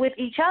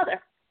each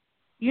other.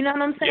 You know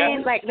what I'm saying?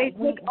 Yeah. Like, they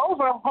take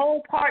over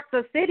whole parts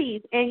of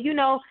cities. And,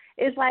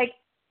 it's like,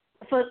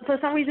 for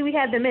some reason we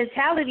have the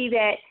mentality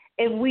that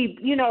if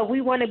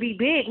we want to be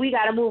big, we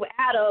got to move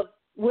out of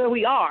where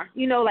we are.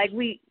 Like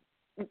we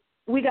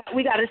got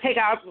to take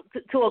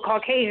to a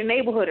Caucasian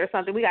neighborhood or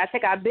something. We got to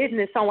take our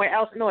business somewhere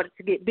else in order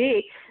to get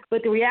big.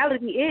 But the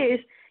reality is,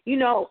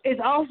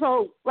 it's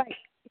also like,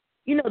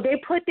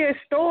 they put their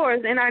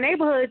stores in our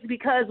neighborhoods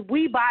because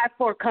we buy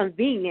for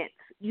convenience.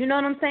 You know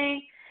what I'm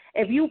saying?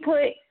 If you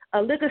put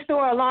a liquor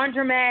store, a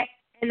laundromat,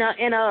 and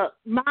a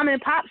mom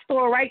and pop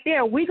store right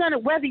there, we're gonna,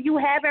 whether you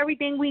have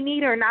everything we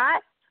need or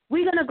not,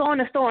 we're gonna go in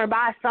the store and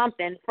buy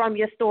something from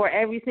your store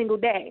every single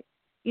day.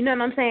 You know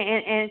what I'm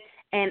saying?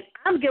 And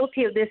I'm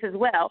guilty of this as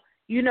well.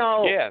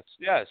 Yes.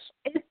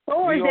 It's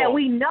stores that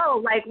we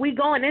know, like we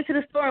going into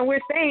the store and we're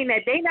saying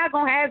that they not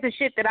gonna have the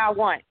shit that I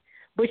want.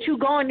 But you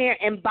go in there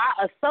and buy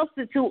a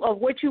substitute of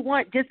what you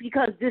want just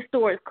because this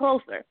store is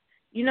closer.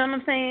 You know what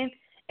I'm saying?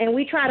 And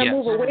we try to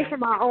move away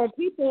from our own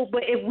people.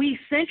 But if we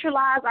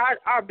centralize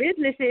our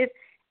businesses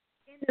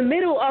in the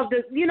middle of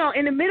the,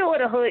 in the middle of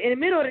the hood, in the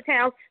middle of the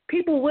town,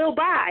 people will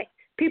buy.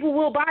 People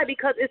will buy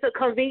because it's a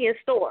convenience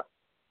store.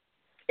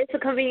 It's a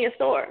convenience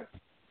store.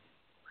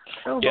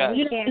 True, but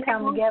we can't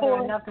come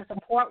together enough to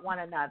support one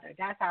another.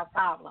 That's our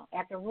problem.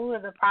 At the root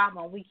of the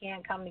problem, we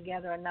can't come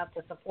together enough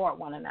to support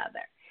one another.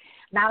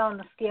 Not on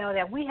the scale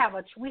that we have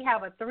a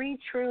 $3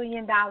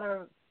 trillion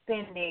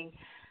spending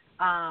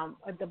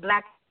the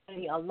black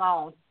community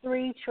alone.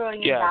 $3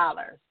 trillion. Yes.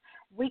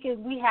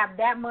 We have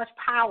that much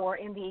power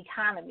in the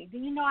economy. Do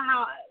you know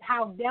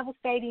how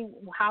devastating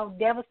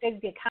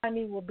the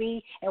economy will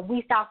be if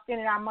we stop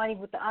spending our money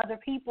with the other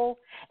people?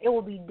 It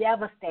will be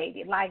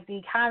devastated. Like the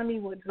economy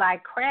would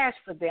like crash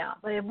for them.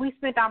 But if we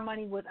spent our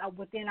money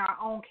within our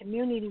own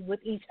community with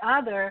each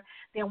other,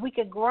 then we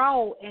could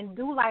grow and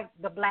do like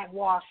the Black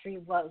Wall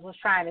Street was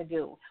trying to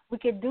do. We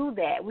could do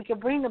that. We could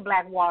bring the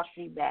Black Wall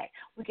Street back.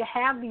 We could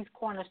have these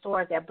corner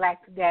stores that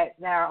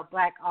are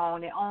black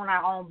owned and own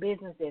our own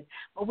businesses.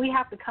 But we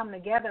have to come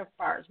together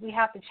first. We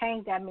have to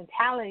change that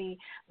mentality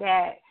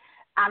that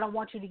I don't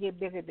want you to get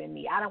bigger than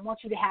me. I don't want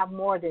you to have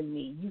more than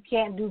me. You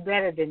can't do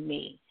better than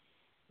me.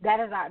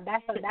 That's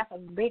a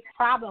big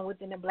problem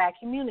within the black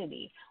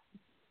community.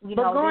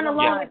 But going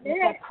along with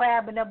that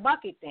crab in the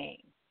bucket thing.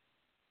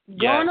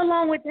 Going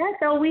along with that,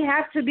 though, we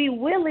have to be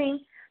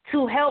willing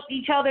to help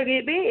each other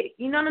get big.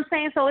 You know what I'm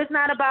saying? So it's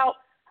not about,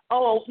 I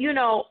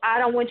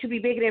don't want you to be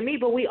bigger than me,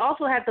 but we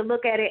also have to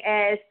look at it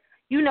as,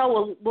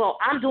 well,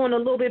 I'm doing a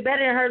little bit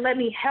better than her. Let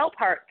me help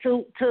her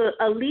to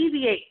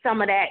alleviate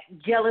some of that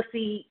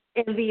jealousy,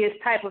 envious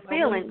type of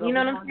feeling. You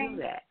know what I'm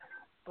saying?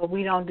 But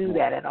we don't do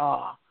that at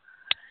all.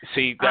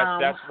 See,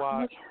 that's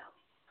why.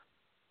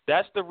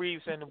 That's the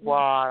reason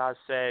why I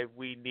say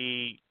we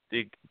need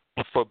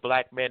for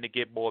black men to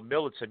get more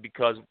militant,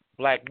 because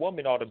black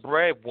women are the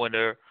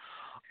breadwinner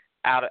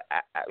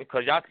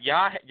because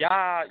y'all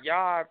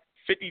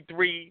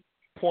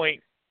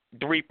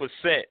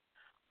 53.3%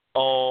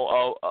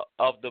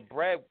 of the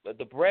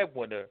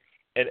breadwinner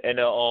in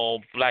the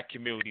black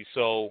community.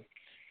 So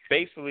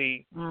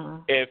basically,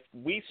 if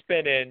we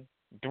spending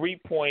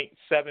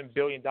 $3.7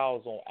 billion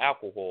on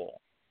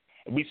alcohol,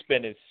 and we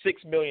spending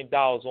 $6 million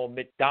on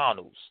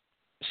McDonald's,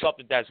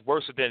 something that's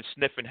worse than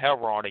sniffing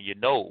heroin in your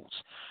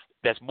nose.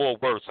 That's more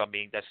worse.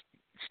 That's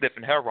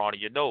sniffing heroin in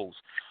your nose.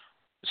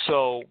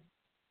 So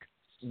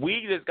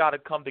we just got to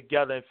come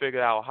together and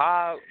figure out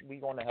how we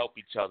going to help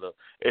each other.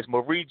 Is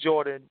Marie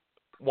Jordan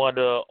want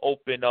to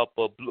open up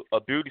a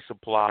beauty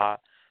supply?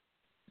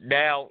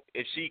 Now,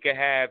 if she can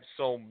have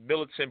some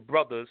militant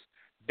brothers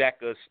that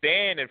could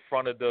stand in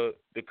front of the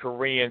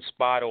Korean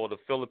spot or the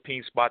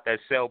Philippine spot that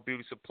sell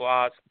beauty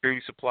supplies,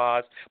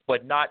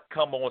 but not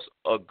come on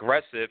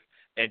aggressive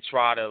and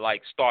try to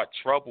start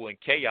trouble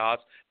and chaos.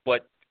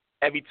 But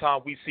every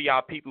time we see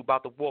our people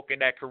about to walk in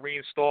that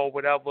Korean store or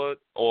whatever,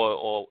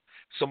 or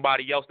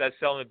somebody else that's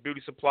selling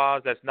beauty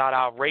supplies that's not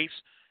our race,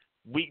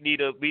 we need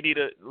to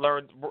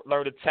learn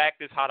the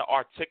tactics, how to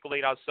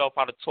articulate ourselves,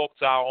 how to talk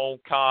to our own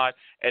kind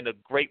in a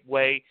great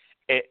way,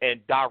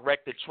 and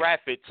direct the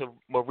traffic to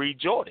Marie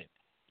Jordan.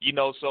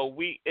 So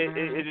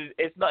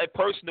it's nothing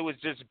personal.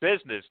 It's just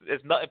business.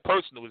 It's nothing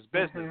personal. It's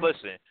business.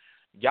 Listen,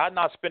 y'all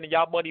not spending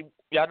y'all money.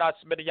 Y'all not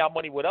spending y'all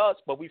money with us,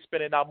 but we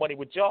spending our money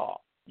with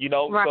y'all.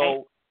 Right.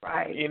 So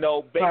right.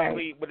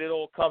 Basically, when it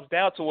all comes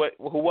down to it,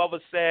 whoever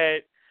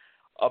said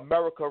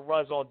America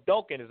runs on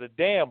Duncan is a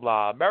damn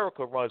lie.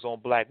 America runs on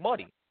black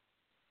money,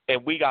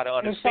 and we got to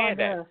understand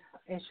that.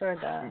 It sure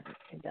does.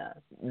 It does.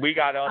 We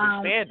got to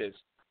understand this.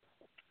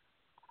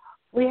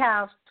 We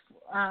have,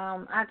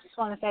 I just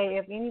want to say,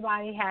 if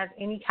anybody has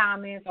any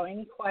comments or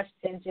any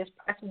questions, just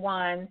press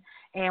 1,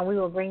 and we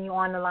will bring you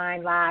on the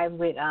line live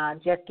with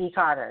Jetski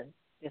Carter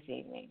this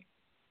evening.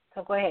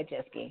 So go ahead,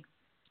 Jetski.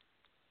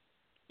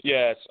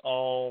 Yes.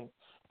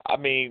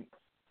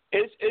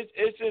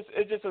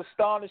 It's just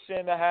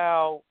astonishing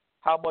how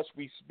much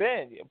we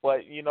spend,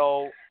 but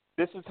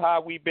this is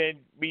how we've been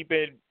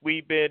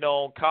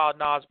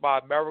colonized by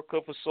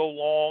America for so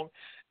long,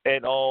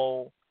 and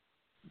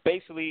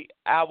basically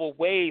our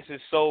ways is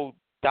so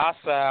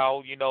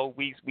docile.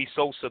 We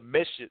so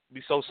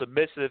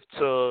submissive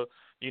to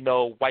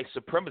white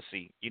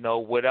supremacy.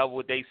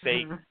 Whatever they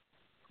say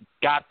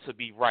got to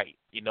be right.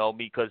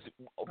 Because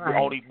the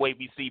only way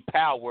we see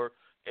power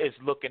is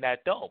looking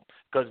at them,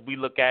 because we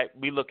look at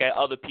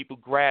other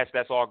people's grass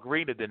that's all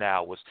greener than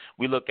ours.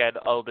 We look at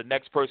the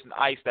next person's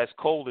ice that's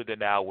colder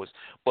than ours,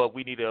 but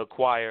we need to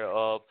acquire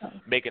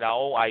making our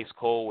own ice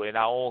cold and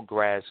our own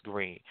grass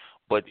green.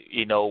 But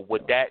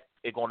with that,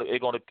 it's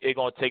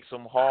gonna take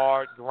some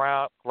hard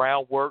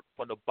groundwork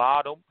from the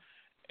bottom,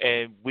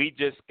 and we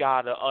just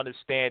gotta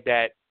understand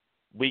that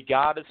we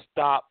gotta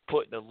stop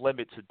putting a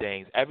limit to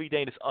things.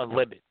 Everything is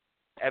unlimited.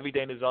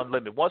 Everything is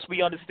unlimited. Once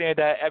we understand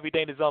that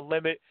everything is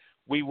unlimited,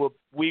 we will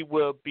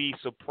be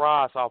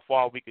surprised how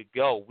far we could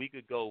go. We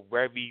could go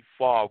very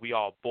far. We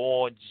are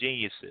born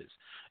geniuses.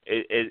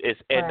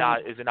 It's in our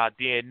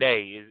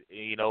DNA.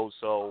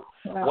 So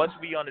once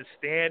we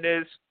understand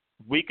this,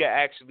 we can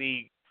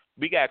actually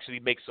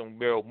make some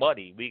real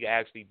money. We can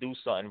actually do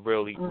something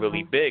really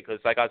big.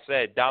 Because like I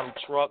said, Donald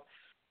Trump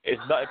is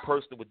nothing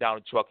personal with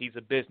Donald Trump. He's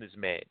a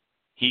businessman.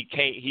 He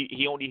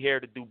only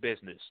here to do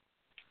business.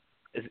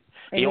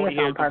 He only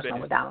here to do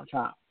business with Donald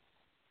Trump.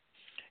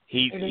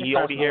 He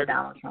only here to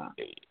Donald Trump.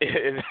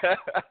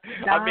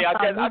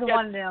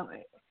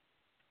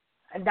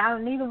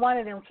 Neither one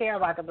of them care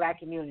about the black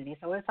community,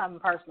 so it's something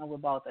personal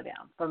with both of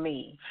them. For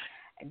me,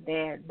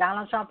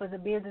 Donald Trump is a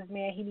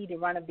businessman. He needs to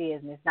run a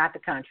business, not the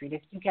country.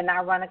 You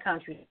cannot run a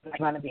country like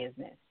run a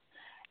business.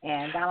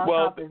 And Donald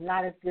Trump is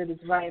not as good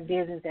at running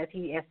business as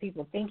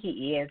people think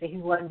he is. He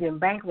wasn't been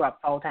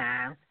bankrupt 4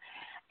 times,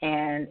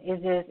 and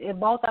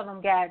both of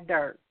them got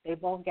dirt. They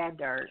both got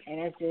dirt,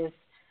 and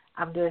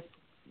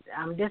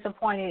I'm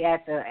disappointed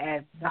at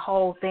the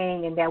whole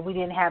thing, and that we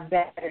didn't have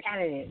better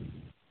candidates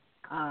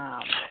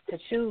to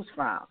choose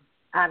from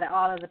out of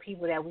all of the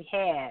people that we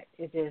had.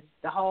 It's just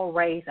the whole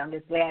race. I'm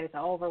just glad it's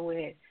over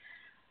with,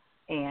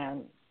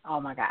 and oh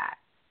my God.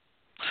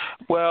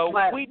 Well,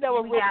 we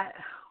never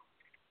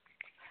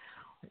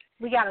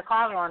We got a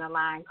caller on the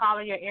line.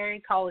 Caller, your area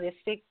code is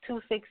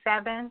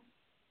 6267.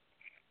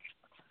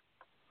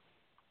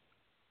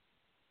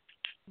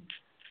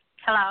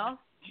 Hello?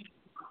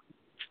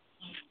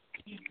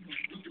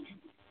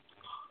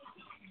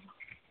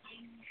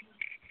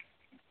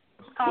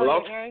 Caller,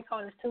 your area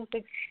code is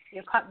 26.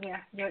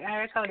 Your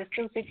area code is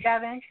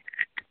 267.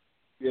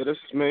 Yeah, this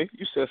is me.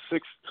 You said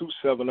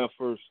 627 at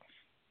first.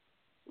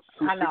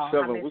 I know.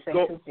 I missed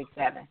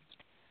 267.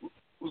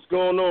 What's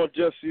going on,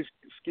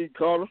 Jetski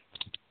Carter?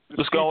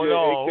 What's going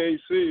on?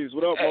 AKCs.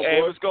 What up, my hey,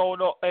 boy? What's going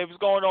on? Hey, what's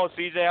going on,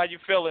 CJ? How you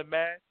feeling,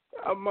 man?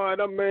 I'm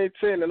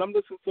maintaining. I'm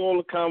listening to all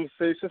the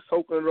conversations,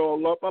 soaking it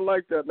all up. I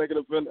like that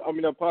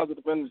that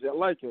positive energy. I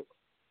like it.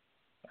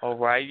 All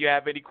right. You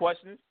have any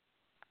questions?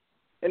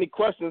 Any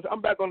questions?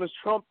 I'm back on this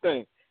Trump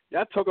thing.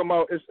 Y'all talking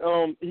about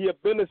he a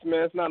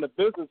businessman. It's not a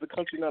business. The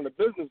country not a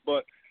business,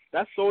 but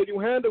that's all you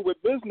handle with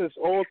business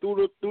all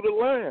through the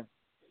land.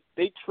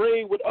 They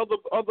trade with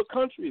other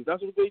countries.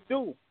 That's what they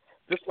do.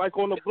 Just like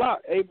on the block,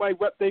 everybody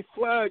rep their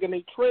flag and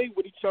they trade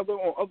with each other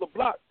on other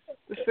blocks.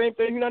 The same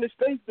thing the United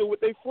States do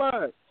with their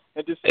flag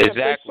and just stamp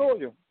their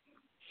soil.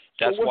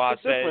 That's so why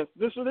what's the difference?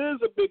 This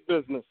is a big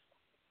business.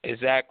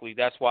 Exactly.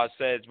 That's why I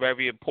said it's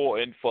very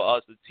important for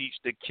us to teach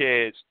the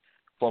kids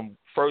from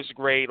first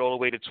grade all the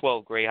way to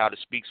 12th grade how to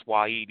speak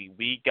Swahili.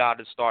 We got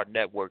to start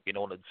networking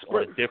on a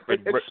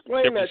different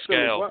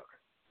scale.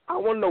 I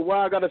want to know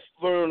why I got to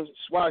learn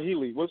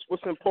Swahili.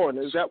 What's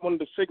important? Is that one of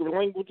the sacred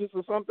languages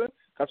or something?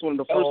 That's one of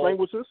the first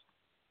languages.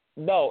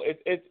 No,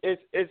 it's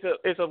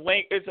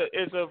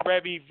a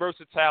very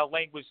versatile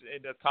language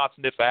in the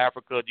continent of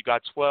Africa. You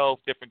got 12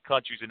 different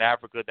countries in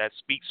Africa that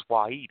speak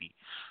Swahili.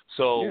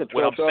 So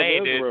what I'm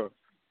saying is,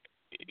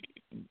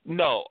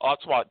 no, I'm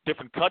talking about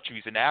different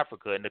countries in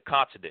Africa in the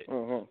continent.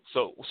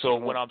 So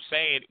what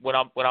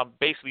I'm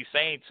basically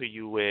saying to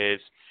you is,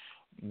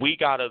 we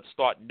got to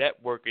start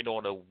networking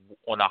on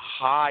a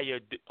higher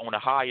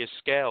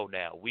scale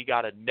now. We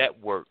got to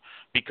network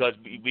because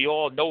we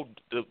all know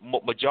the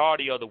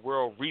majority of the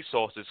world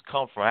resources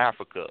come from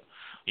Africa.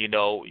 You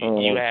know,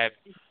 you have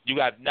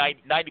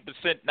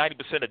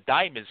 90% of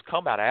diamonds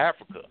come out of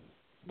Africa,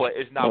 but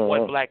it's not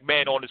one black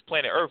man on this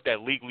planet Earth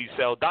that legally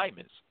sell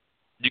diamonds.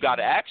 You got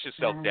to ask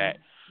yourself that.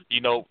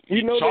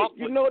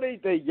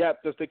 They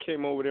yapped us. They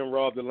came over there and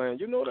robbed the land.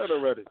 You know that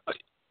already.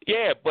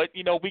 Yeah, but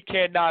we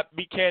cannot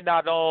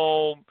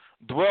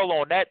dwell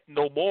on that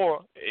no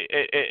more.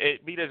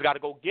 We just got to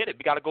go get it.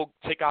 We got to go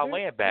take our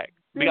land back.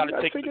 We got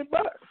to take it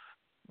back.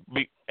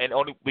 We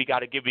got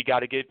to get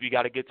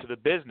to the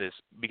business.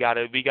 We got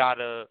to get out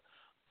of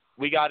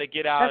this.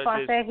 That's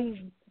why I said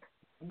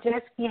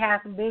he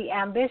has big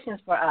ambitions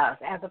for us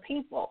as a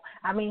people.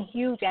 I mean,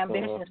 huge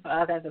ambitions for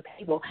us as a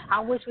people. I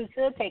wish we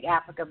could take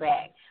Africa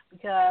back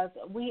because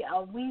we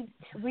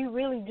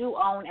really do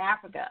own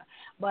Africa,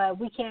 but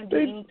we can't do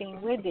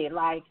anything with it.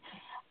 Like,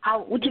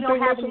 we don't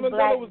have any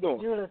black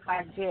Judas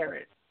like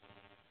Jared.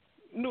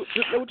 No,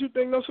 what you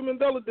think Nelson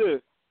Mandela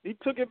did? He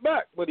took it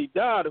back, but he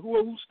died.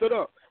 Who stood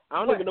up?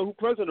 I don't even know who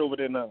president over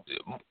there now.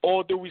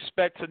 All due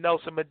respect to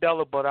Nelson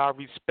Mandela, but I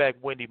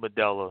respect Wendy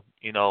Mandela.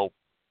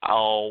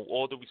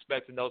 All the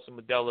respect to Nelson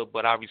Mandela,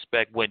 but I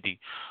respect Wendy.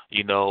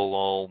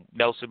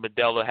 Nelson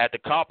Mandela had to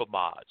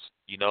compromise.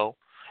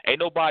 Ain't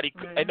nobody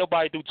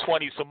do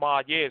 20 some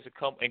odd years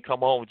and come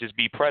home and just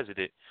be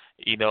president.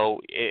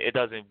 It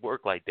doesn't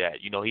work like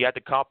that. He had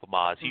to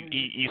compromise.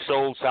 He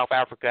sold South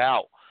Africa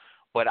out.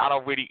 But I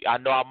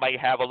know I might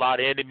have a lot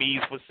of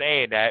enemies for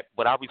saying that,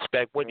 but I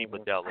respect Wendy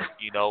Mandela.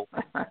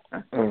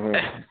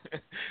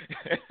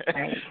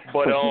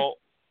 But so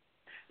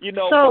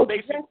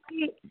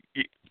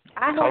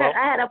I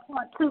had a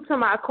part two to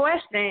my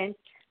question.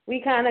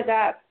 We kind of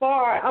got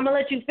far. I'm gonna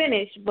let you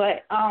finish,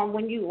 but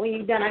when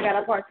you done, I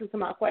got a part two to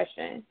my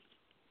question.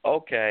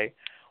 Okay.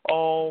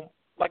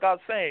 Like I was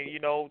saying,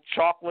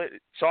 chocolate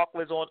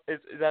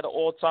is at an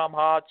all-time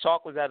high.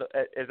 Chocolate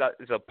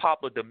is a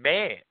popular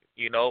demand.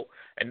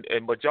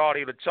 And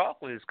majority of the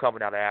chocolate is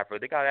coming out of Africa.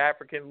 They got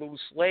African little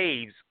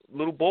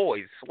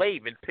boys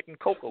slaving, picking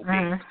cocoa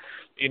beans.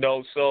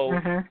 So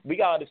we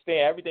gotta understand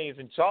everything is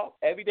in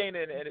everything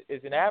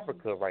is in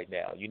Africa right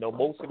now.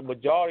 Most of the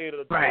majority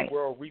of the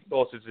world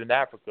resources is in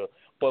Africa,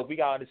 but we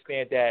gotta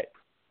understand that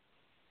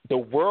the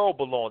world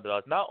belongs to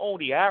us. Not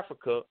only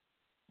Africa,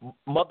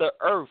 Mother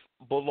Earth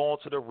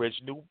belongs to the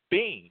original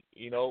being.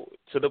 To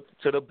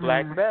the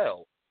black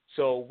male.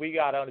 So we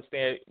gotta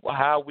understand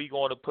how we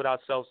going to put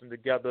ourselves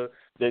together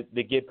to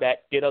get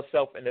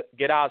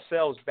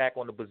ourselves back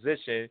on the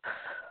position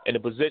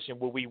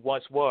where we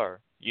once were,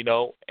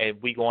 and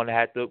we gonna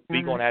have to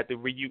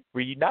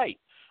reunite.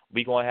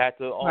 We gonna have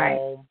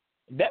to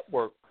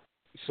network.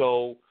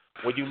 So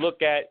when you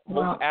look at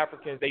most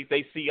Africans,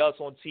 they see us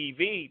on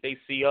TV, they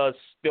see us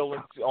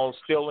stealing,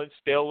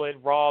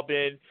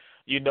 robbing,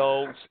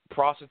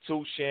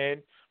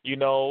 prostitution,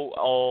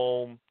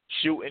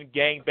 shooting,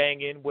 gang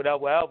banging,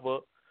 whatever.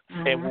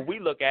 And when we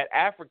look at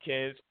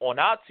Africans on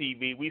our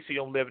TV, we see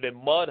them living in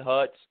mud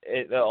huts,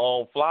 and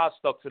flies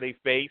stuck to their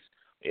face,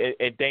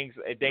 and things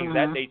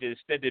that they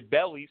just extended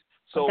bellies.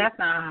 So that's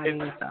not how it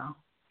is, though.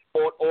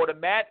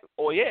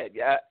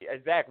 Yeah,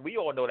 exactly. We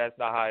all know that's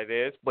not how it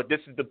is, but this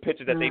is the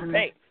picture that they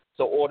paint.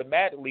 So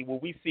automatically, when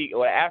we see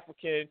an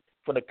African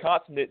from the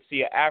continent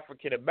see an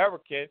African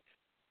American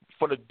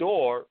from the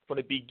door, from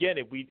the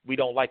beginning, we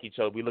don't like each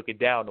other. We looking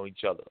down on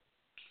each other.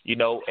 You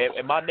know,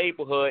 in my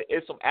neighborhood,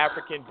 it's some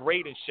African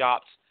braiding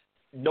shops.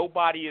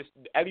 Everybody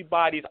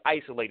is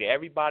isolated.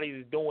 Everybody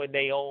is doing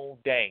their own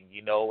thing.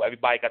 You know,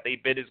 everybody got their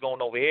business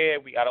going over here.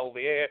 We got over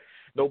here.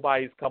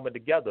 Nobody's coming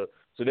together.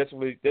 So this is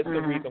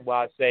the reason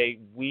why I say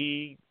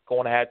we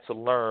gonna have to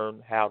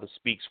learn how to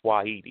speak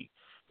Swahili.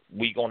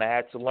 We gonna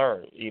have to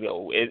learn. You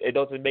know, it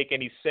doesn't make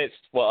any sense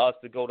for us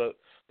to go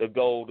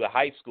to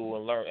high school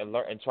and learn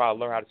and try to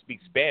learn how to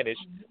speak Spanish,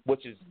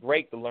 which is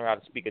great to learn how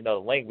to speak another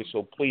language.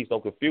 So please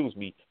don't confuse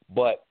me.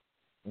 But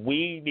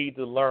we need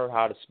to learn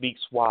how to speak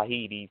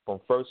Swahili from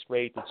first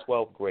grade to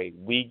 12th grade.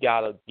 We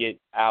gotta get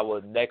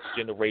our next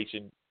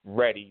generation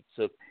ready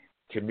to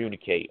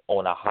communicate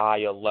on a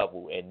higher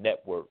level and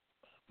network.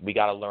 We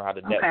got to learn how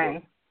to network.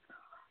 Okay.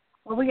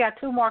 Well, we got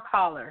two more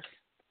callers.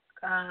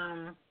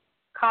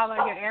 Caller,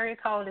 your area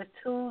code is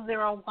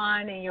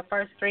 201 and your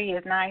first three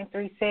is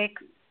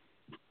 936.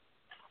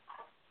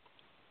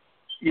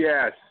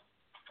 Yes.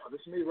 Oh, this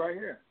is me right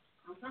here.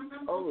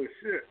 Holy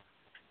shit.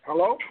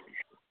 Hello?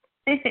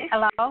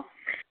 Hello?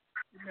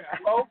 Yeah,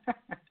 hello?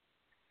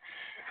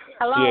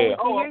 Hello, yeah. we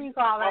can hear you,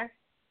 caller.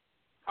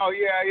 Oh,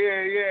 yeah.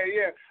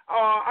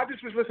 I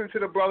just was listening to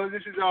the brother.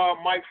 This is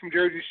Mike from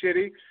Jersey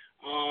City,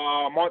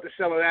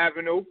 Monticello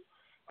Avenue.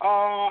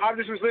 I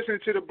just was listening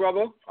to the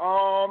brother.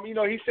 You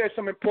know, he said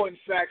some important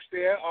facts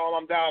there.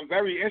 I'm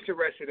very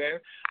interested in.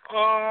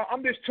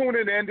 I'm just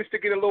tuning in just to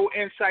get a little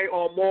insight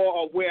on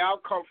more of where I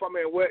come from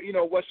and where, you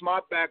know, what's my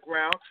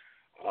background.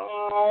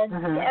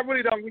 I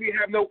really don't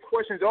have no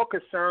questions or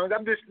concerns.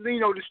 I'm just, you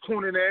know, just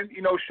tuning in,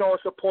 you know, showing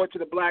support to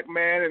the black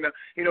man and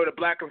the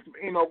black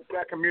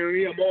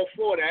community. I'm all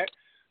for that.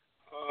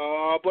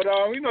 But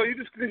you know, you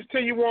just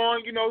continue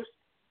on, you know,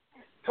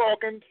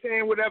 talking,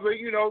 saying whatever,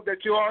 you know,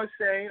 that you are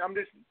saying. I'm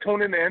just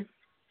tuning in.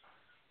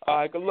 All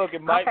right, good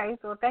looking, Mike. Okay,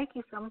 so thank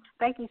you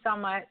so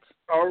much.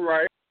 All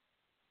right.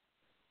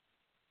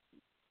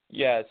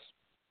 Yes.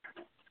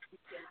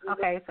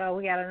 Okay, so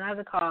we got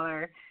another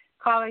caller.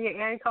 Caller, your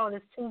area code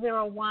is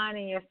 201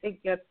 and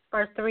your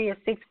first three is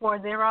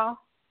 640.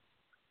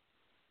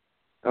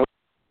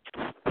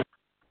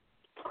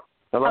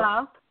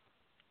 Hello?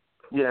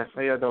 Yes,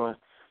 how y'all doing?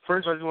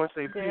 First, I just want to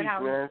say Good, peace,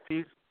 man.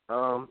 Peace.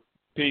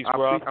 Peace,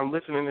 bro. I'm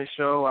listening to the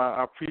show.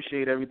 I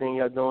appreciate everything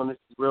y'all doing. This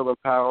is real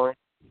empowering.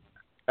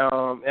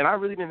 And I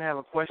really didn't have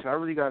a question. I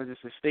really got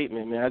just a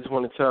statement, man. I just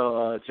want to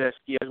tell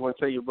Jetski, I just want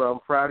to tell you, bro, I'm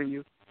proud of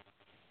you.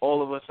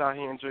 All of us out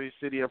here in Jersey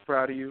City are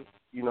proud of you,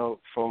 you know,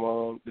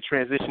 from the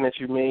transition that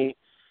you made.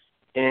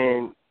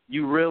 And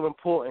you real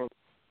important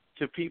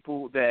to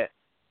people that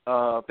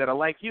are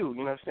like you. You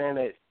know what I'm saying?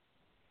 That,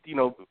 you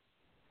know,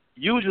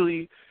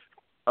 usually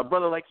a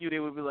brother like you, they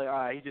would be like, all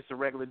right, he's just a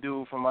regular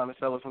dude from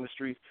Monticello from the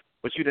streets.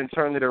 But you done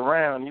turned it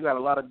around. You got a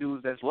lot of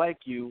dudes that's like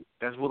you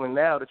that's willing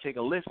now to take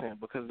a listen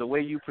because the way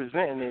you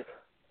presenting it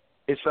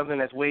is something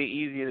that's way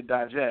easier to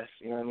digest.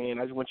 You know what I mean?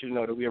 I just want you to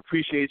know that we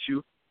appreciate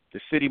you, the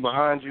city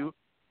behind you.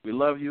 We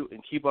love you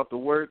and keep up the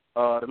work.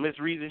 The Miss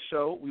Reason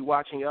Show, we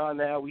watching y'all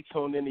now. We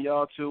tuned into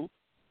y'all too.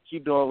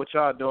 Keep doing what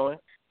y'all doing.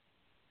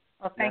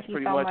 Well, thank you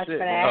pretty so much much it,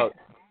 for man. that.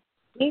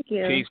 Thank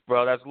you. Peace,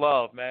 bro. That's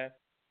love, man.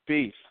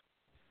 Peace.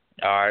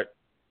 All right.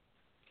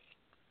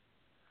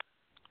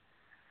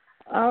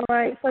 All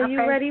right. So Okay.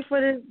 you ready for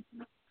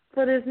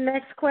this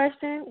next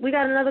question? We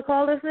got another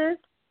caller, sis?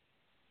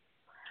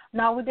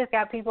 No, we just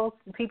got people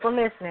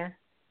listening. Okay,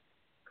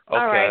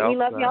 All right. We okay.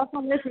 love y'all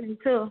for listening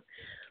too.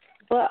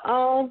 But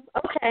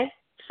okay.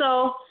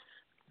 So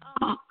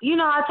you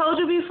know, I told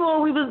you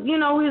before we was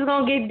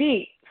gonna get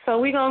deep. So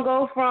we're gonna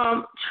go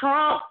from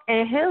Trump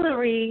and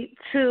Hillary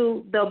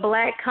to the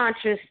black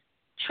conscious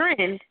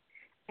trend.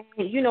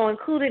 And, you know,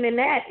 included in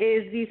that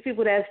is these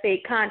people that stay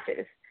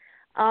conscious.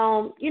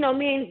 You know,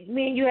 me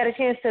and you had a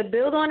chance to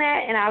build on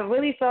that, and I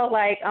really felt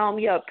like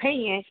your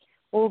opinion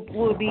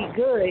would be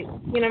good. You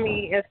know what I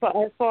mean, as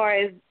far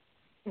as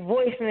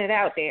voicing it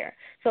out there.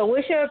 So,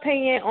 what's your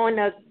opinion on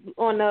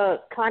the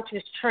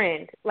conscious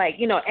trend? Like,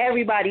 you know,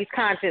 everybody's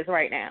conscious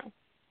right now.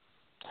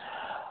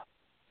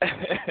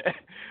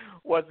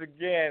 Once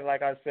again,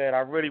 like I said, I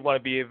really want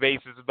to be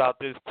evasive about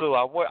this too.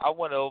 I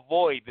want to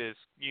avoid this,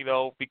 you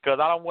know, because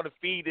I don't want to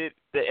feed it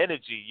the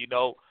energy, you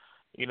know.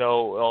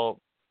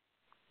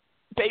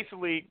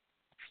 Basically,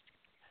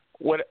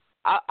 what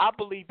I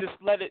believe, just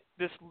let it,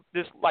 this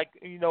like,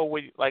 you know,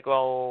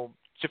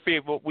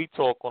 Shafir, we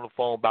talked on the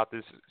phone about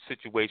this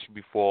situation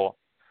before.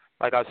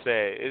 Like I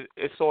said,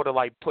 it's sort of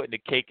like putting the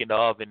cake in the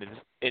oven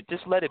and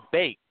just let it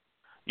bake.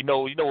 You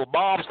know,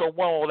 moms don't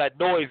want all that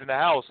noise in the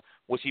house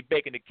when she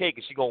baking the cake,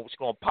 and she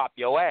gonna pop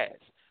your ass.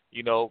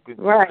 You know,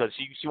 right. Because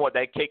she want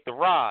that cake to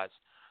rise.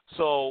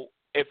 So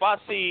if I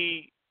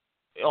see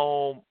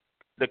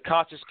the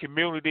conscious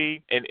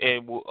community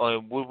and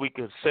what we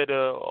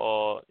consider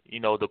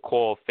the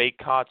call fake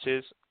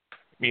conscious,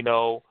 you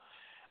know,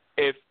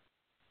 if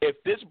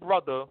this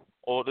brother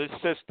or this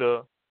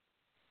sister,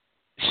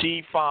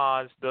 she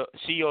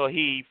or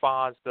he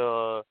finds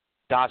the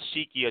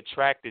dashiki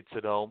attracted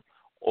to them,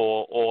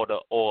 or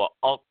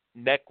ankh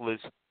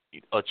necklace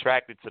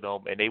attracted to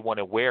them, and they want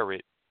to wear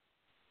it,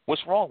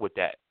 what's wrong with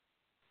that?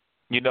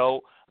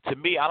 To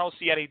me, I don't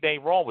see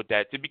anything wrong with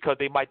that. Just because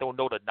they might don't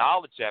know the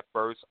knowledge at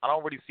first, I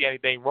don't really see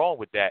anything wrong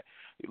with that.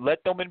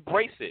 Let them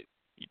embrace it.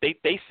 They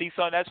see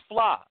something that's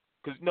fly.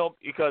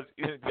 Because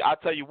I'll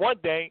tell you one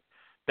thing,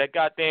 that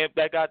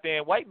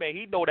goddamn white man,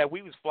 he know that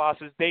we was fly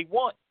since day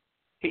one.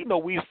 He know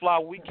we was fly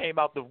when we came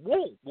out the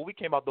womb.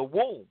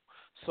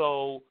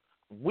 So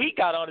we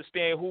gotta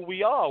understand who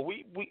we are.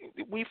 We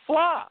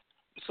fly.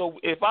 So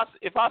if I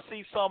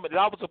see something, that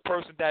I was a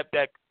person that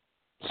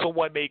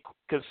someone may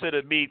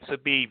consider me to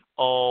be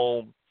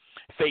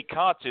fake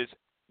conscious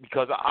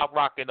because I'm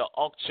rocking an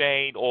ankh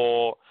chain,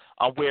 or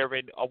I'm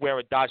wearing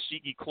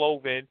dashiki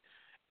clothing,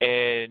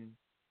 and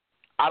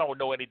I don't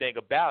know anything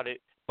about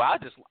it, but I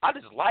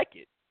just like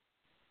it.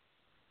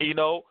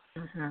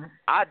 Mm-hmm.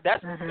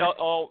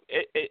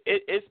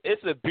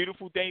 It's a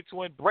beautiful thing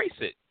to embrace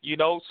it.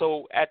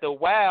 So after a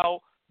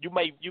while,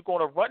 you're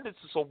gonna run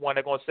into someone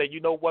that's gonna say, you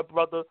know what,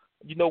 brother,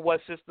 you know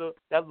what, sister,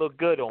 that look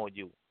good on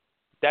you.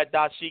 That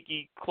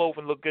dashiki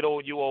clothing look good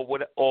on you,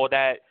 or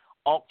that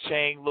ankh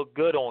chain look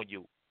good on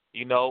you.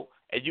 And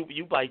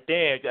you like,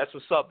 damn, that's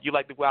what's up. You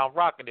like the way I'm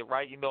rocking it,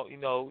 right?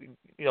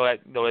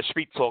 That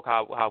street talk,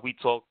 how we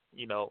talk.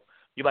 You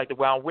like the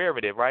way I'm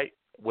wearing it, right?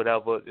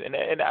 Whatever,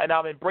 and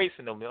I'm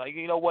embracing them. Like,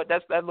 you know what,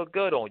 that look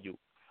good on you.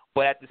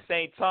 But at the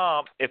same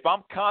time, if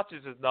I'm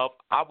conscious enough,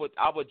 I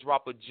would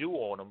drop a Jew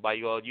on them. Like,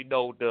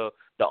 the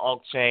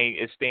ankh chain,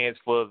 it stands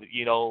for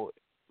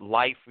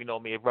life.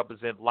 It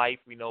represents life.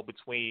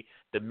 Between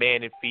the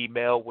man and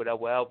female,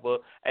 whatever.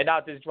 And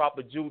I'll just drop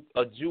a Jew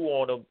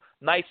on them,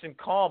 nice and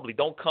calmly.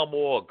 Don't come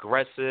all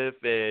aggressive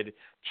and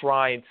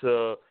trying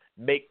to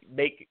make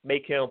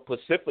him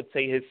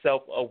precipitate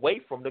himself away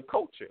from the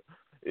culture.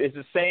 It's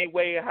the same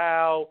way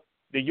how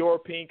the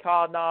European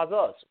colonized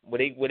us. When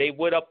they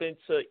went up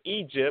into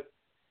Egypt,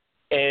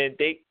 and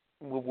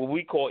what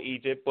we call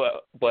Egypt,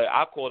 but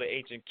I call it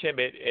ancient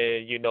Kemet,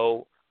 and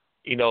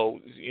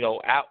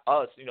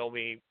us,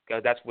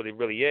 because that's what it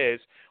really is.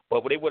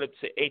 But when they went up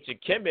to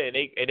ancient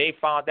Kemet, and they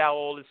found out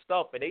all this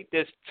stuff, and they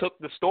just took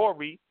the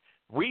story,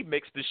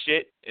 remixed the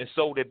shit, and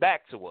sold it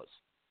back to us.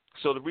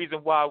 So the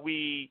reason why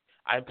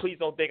and please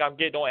don't think I'm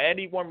getting on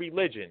any one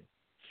religion,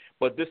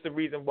 but this is the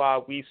reason why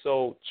we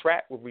so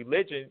trapped with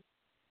religion,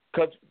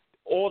 because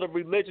all the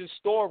religion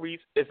stories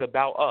is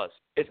about us.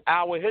 It's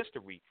our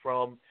history,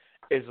 from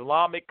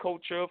Islamic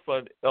culture,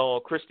 from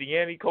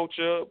Christianity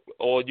culture,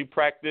 or you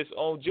practice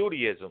on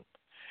Judaism.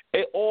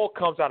 It all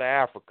comes out of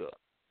Africa,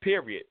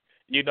 period.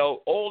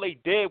 All they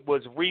did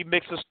was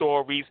remix the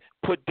stories,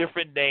 put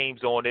different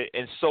names on it,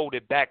 and sold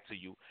it back to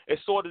you.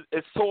 It's sort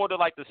of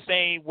like the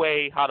same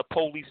way how the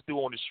police do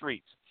on the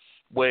streets.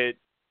 When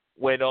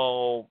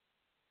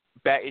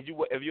back, if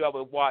you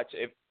ever watch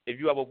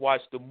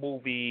the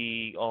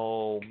movie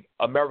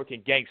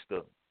American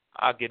Gangster,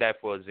 I'll give that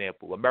for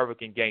example.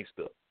 American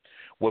Gangster,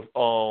 with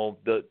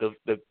the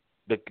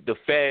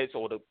feds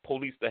or the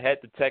police, the head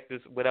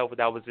detectives, whatever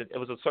that was in. It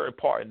was a certain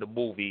part in the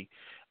movie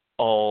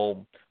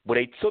where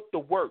they took the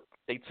work,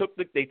 they took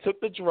the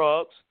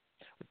drugs,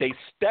 they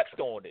stepped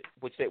on it,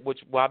 which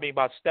what I mean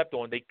by stepped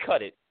on, they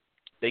cut it.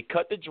 They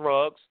cut the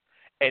drugs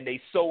and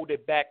they sold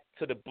it back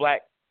to the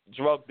black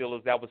drug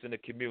dealers that was in the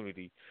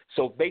community.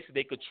 So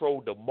basically, they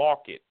controlled the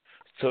market.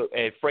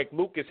 And Frank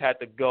Lucas had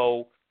to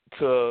go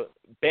to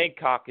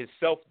Bangkok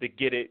himself to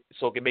get it,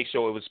 so he can make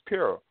sure it was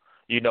pure,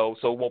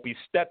 so it won't be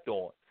stepped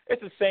on.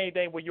 It's the same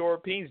thing what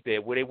Europeans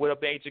did, where they went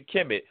up in ancient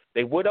Kemet.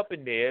 They went up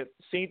in there,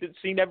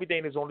 seen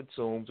everything that's on the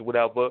tombs,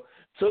 whatever,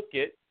 took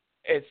it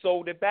and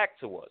sold it back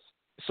to us.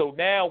 So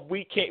now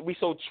we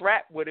so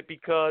trapped with it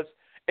because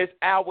it's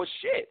our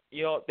shit.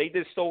 They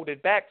just sold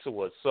it back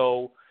to us.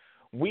 So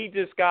we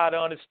just gotta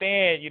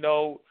understand,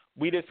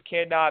 we just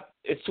cannot.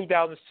 It's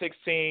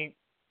 2016.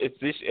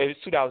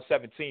 It's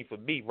 2017 for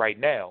me right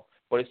now,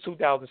 but it's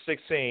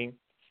 2016,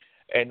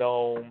 and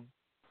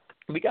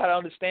we gotta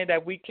understand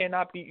that we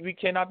cannot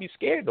be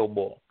scared no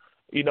more.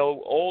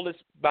 All this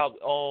about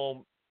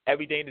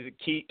everything is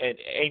a key. And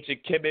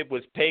ancient Kemet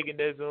was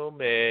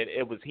paganism, and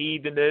it was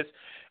heathenist,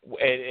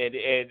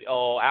 and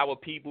our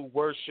people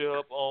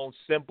worship on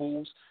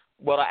symbols.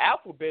 Well, the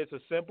alphabet is a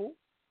symbol.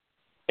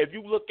 If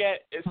you look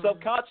at it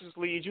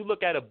subconsciously, as you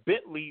look at a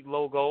Bentley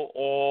logo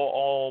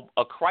or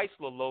a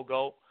Chrysler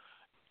logo,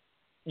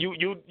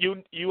 you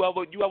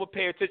ever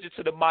pay attention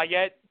to the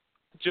Mayette,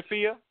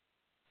 Jafia?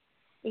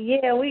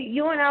 Yeah,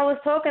 you and I was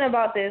talking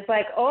about this.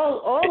 Like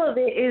all of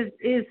it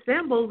is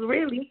symbols,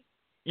 really.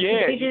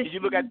 Yeah, they just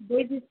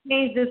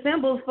changed the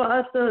symbols for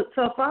us to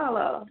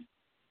follow.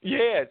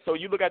 Yeah, so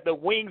you look at the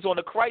wings on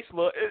the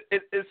Chrysler,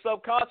 it's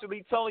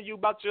subconsciously telling you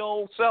about your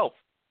own self.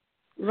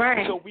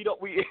 Right. So we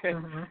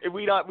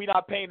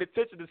not paying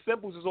attention. The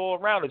symbols is all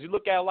around us. You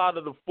look at a lot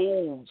of the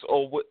foods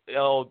or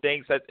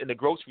things that's in the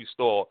grocery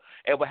store,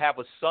 it will have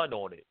a sun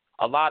on it.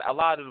 A lot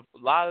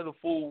of the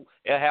food,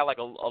 it had like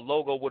a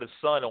logo with a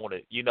sun on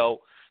it, you know.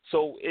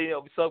 So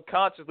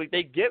subconsciously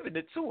they giving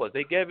it to us.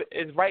 They give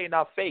it's right in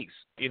our face,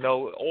 you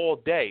know, all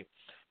day.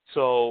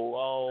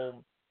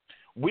 So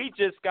we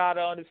just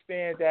gotta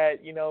understand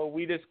that, you know,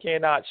 we just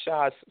cannot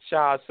shy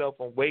ourselves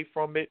away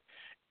from it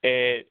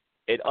and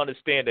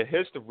understand the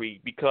history,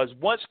 because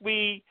once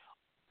we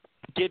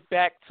get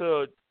back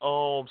to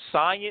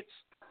science,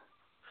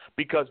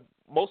 because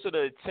most of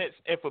the intense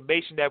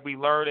information that we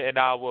learn in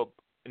our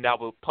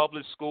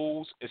public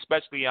schools,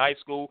 especially in high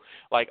school,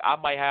 like I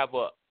might have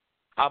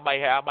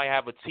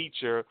a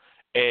teacher,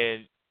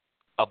 and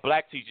a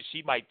black teacher,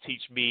 she might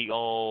teach me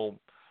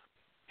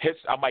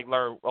I might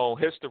learn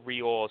history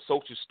or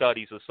social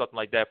studies or something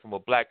like that from a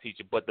black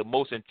teacher. But the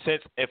most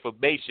intense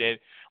information,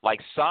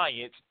 like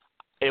science,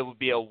 it would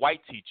be a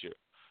white teacher.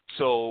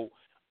 So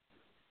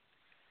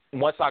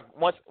once I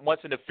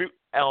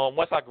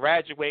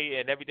graduate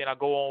and everything, I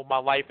go on with my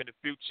life in the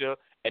future,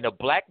 and a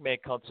black man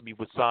comes to me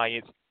with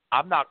science,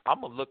 I'm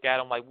gonna look at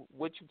him like,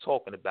 what you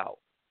talking about?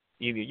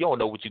 You don't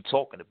know what you're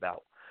talking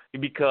about,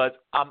 because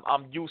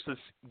I'm used to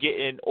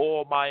getting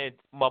all my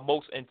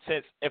most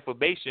intense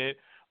information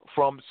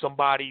from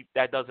somebody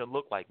that doesn't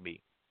look like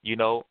me, you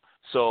know.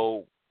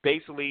 So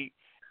basically,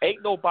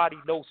 ain't nobody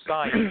know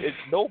science. It's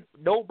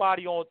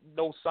nobody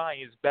knows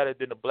science better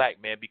than the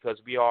black man, because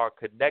we are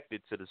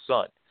connected to the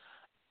sun.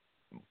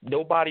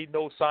 Nobody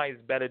knows science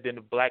better than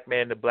the black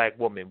man and the black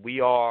woman. We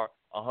are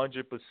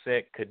 100%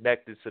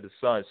 connected to the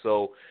sun.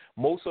 So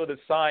most of the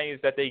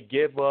science that they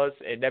give us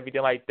and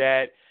everything like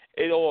that,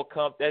 it all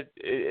comes,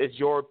 it's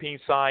European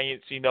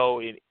science, you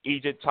know, in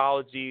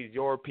Egyptology,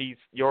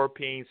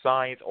 European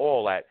science,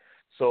 all that.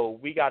 So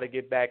we got to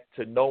get back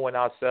to knowing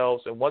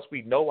ourselves. And once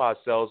we know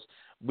ourselves,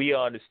 we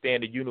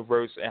understand the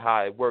universe and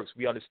how it works.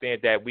 We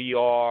understand that we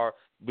are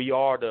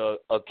the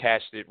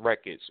Akashic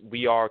records.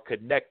 We are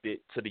connected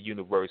to the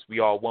universe. We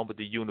are one with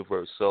the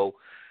universe. So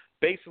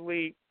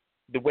basically,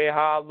 the way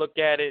how I look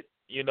at it,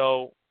 you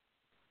know,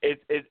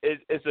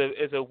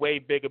 it's a way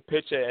bigger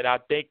picture, and I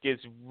think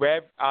it's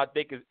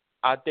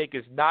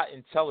not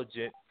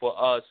intelligent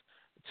for us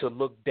to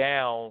look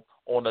down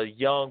on a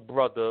young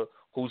brother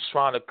who's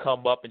trying to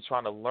come up and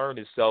trying to learn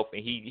himself,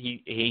 and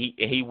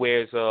he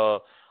wears a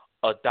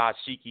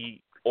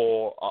dashiki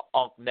or a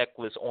ankh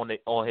necklace on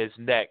his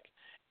neck,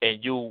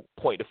 and you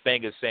point the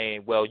finger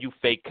saying, well, you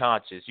fake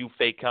conscious.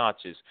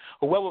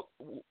 Whoever,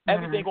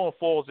 everything gonna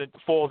falls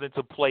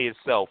into play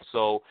itself.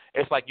 So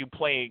it's like you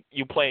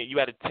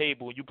at a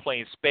table and you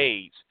playing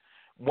spades.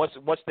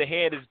 Once the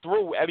hand is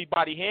through,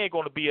 everybody's hand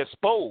gonna be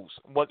exposed.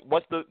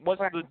 Once the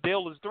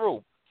deal is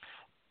through.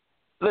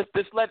 Let's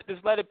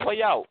let it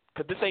play out,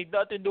 because this ain't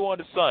nothing new on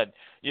the sun.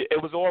 It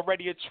was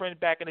already a trend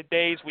back in the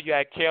days when you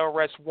had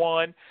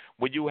KRS-One,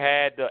 when you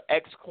had the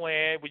X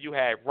Clan, when you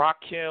had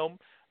Rakim,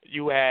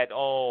 you had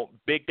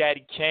Big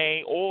Daddy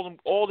Kane.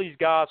 All these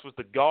guys was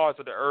the guards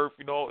of the earth,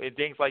 you know, and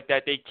things like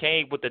that. They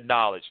came with the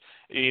knowledge,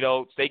 you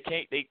know. They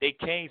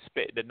came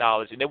spit the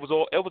knowledge, and it was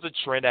a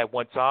trend at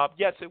one time.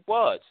 Yes, it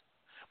was.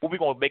 But we're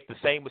gonna make the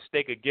same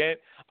mistake again.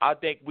 I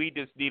think we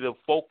just need to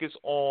focus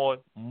on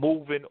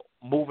moving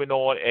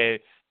on and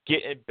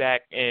getting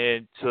back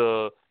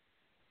into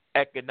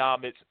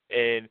economics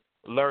and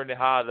learning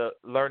how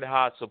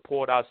to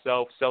support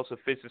ourselves,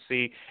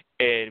 self-sufficiency,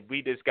 and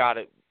we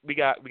gotta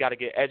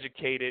get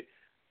educated.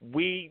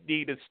 We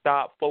need to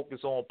stop focus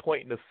on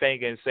pointing the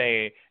finger and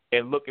saying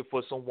and looking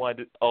for someone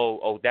to,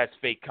 oh, that's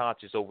fake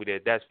conscious over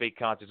there. That's fake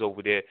conscious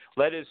over there.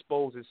 Let it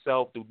expose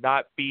itself. Do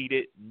not feed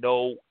it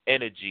no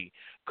energy,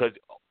 because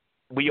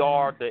we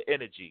are the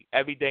energy.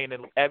 Every day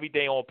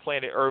on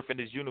planet Earth in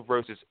this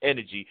universe is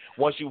energy.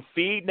 Once you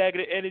feed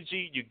negative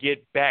energy, you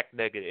get back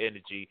negative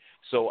energy.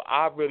 So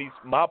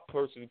my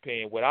personal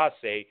opinion, what I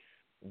say,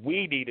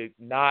 we need to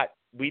not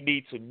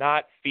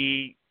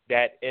feed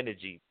that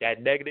energy,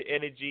 that negative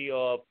energy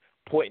of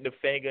pointing the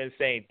finger and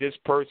saying this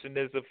person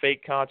is a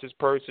fake conscious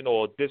person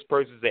or this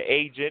person is an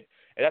agent.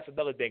 And that's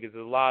another thing. Is a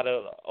lot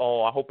of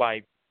I hope I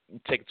ain't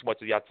taking too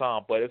much of your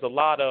time, but there's a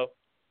lot of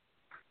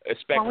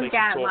speculation. We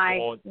got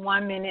like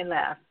 1 minute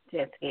left,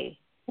 Jetski.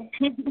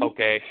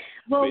 Okay.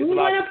 Well, we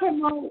want to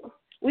promote.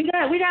 We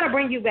got to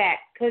bring you back,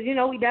 because you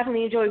know we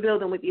definitely enjoy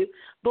building with you.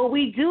 But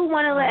we do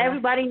want to let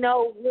everybody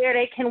know where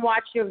they can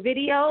watch your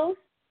videos.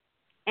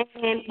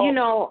 And you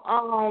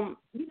know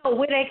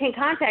where they can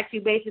contact you,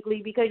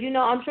 basically, because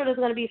I'm sure there's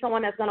going to be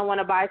someone that's going to want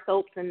to buy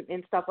soaps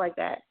and stuff like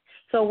that.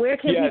 So where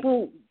can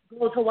people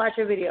go to watch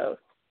your videos?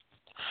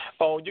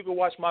 Oh, you can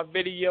watch my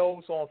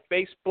videos on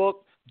Facebook,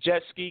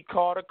 Jetski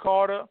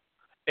Carter,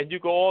 and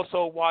you can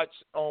also watch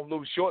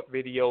little short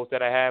videos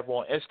that I have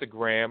on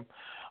Instagram.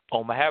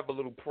 I have a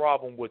little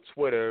problem with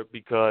Twitter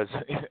because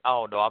I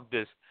don't know.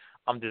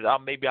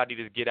 Maybe I need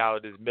to get out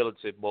of this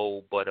militant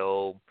mode, but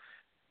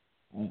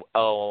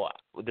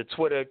the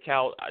Twitter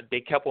account,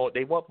 they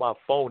want my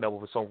phone number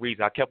for some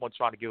reason. I kept on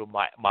trying to give them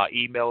my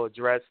email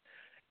address,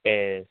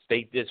 and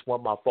they just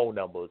want my phone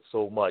number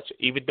so much.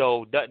 Even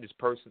though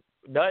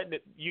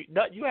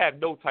you have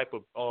no type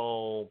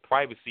of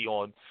privacy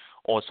on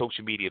on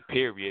social media,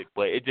 period.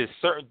 But it just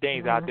certain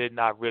things I did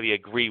not really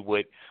agree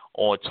with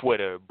on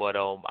Twitter. But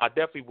I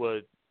definitely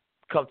would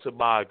come to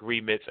my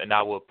agreements, and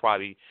I would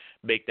probably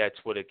make that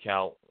Twitter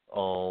account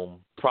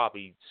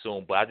probably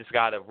soon. But I just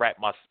gotta wrap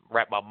my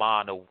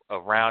mind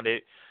around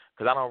it,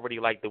 because I don't really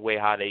like the way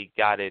how they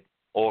got it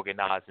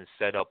organized and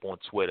set up on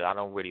Twitter. I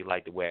don't really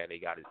like the way they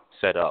got it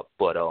set up.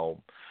 But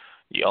also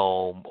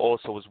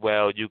as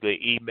well, you can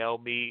email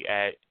me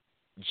at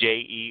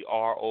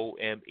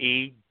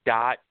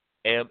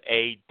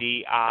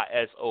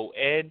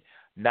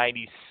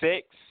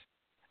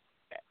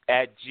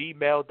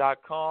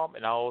jerome.madison96@gmail.com,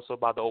 and I'm also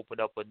about to open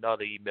up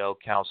another email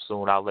account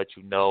soon. I'll let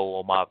you know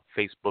on my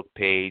Facebook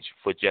page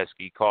for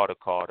Jetski Carter.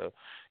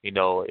 You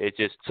know, it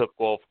just took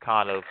off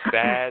kind of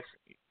fast,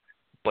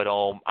 but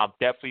I'm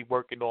definitely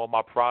working on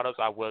my products.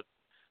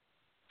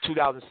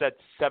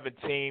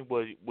 2017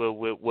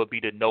 will be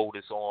the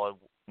notice on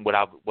what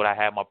I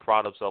have my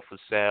products up for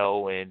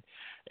sale and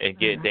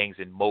getting things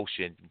in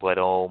motion. But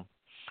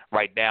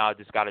right now I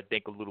just got to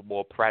think a little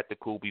more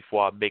practical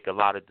before I make a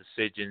lot of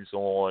decisions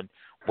on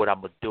what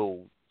I'm gonna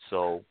do.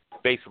 So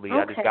basically,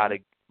 I just got to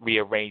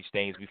rearrange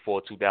things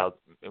before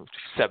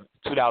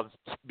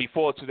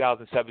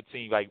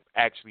 2017 like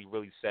actually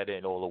really set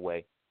in all the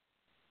way.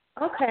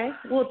 Okay.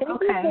 Well,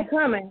 thank you for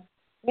coming.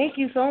 Thank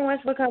you so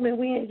much for coming.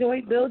 We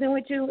enjoyed building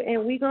with you,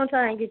 and we're gonna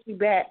try and get you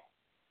back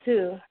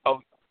too.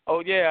 Oh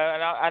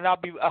yeah, and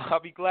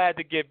I'll be glad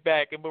to get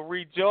back. And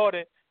Marie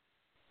Jordan,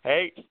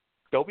 hey,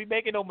 don't be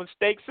making no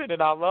mistakes in it.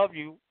 I love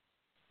you.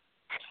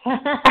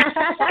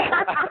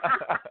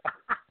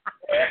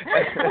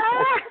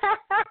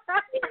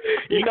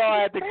 You know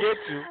I had to get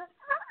you.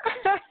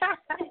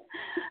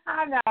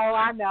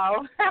 I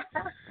know.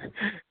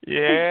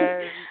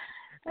 Yeah.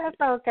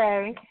 That's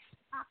okay.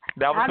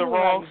 That was the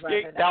wrong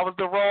ski. That was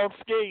the wrong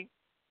ski.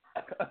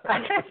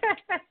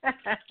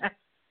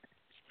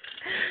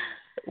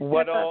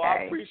 But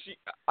okay.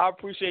 I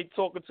appreciate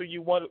talking to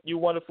you,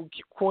 wonderful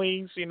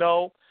queens. You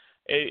know,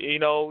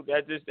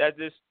 that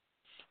just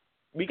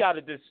we got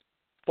to just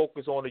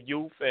focus on the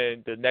youth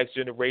and the next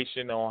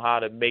generation on how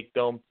to make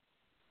them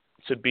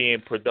to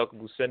being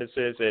productive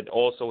citizens, and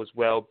also as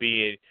well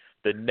being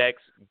the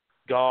next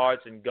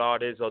guards and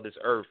goddess of this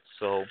earth.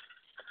 So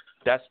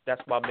that's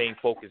my main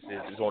focus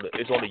is on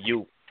the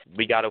youth.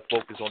 We got to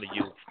focus on the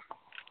youth.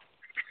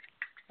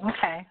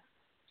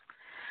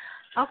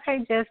 Okay,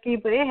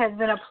 Jetski, but it has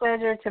been a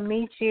pleasure to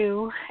meet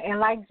you. And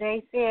like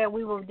Jay said,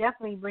 we will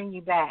definitely bring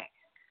you back.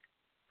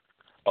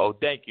 Oh,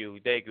 thank you.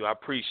 I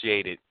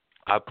appreciate it.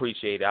 I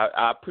appreciate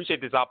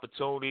this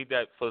opportunity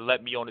for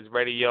letting me on this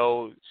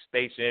radio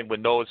station with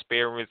no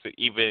experience of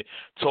even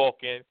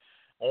talking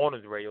on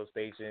this radio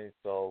station.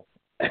 So,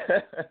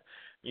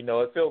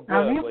 it feels good.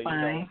 Oh, you're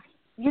fine.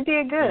 You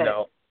did good.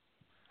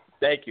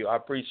 Thank you. I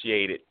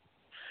appreciate it.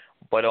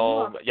 But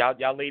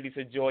y'all ladies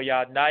enjoy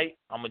y'all night.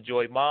 I'm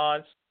enjoy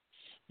mine.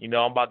 I'm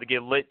about to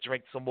get lit,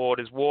 drink some more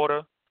of this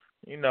water.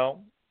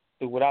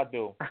 Do what I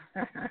do.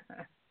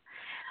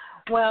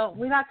 Well,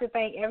 we'd like to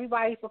thank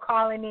everybody for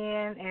calling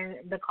in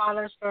and the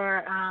callers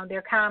for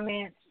their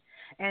comments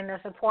and the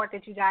support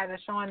that you guys are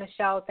showing the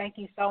show. Thank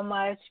you so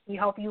much. We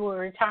hope you will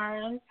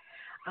return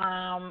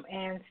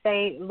and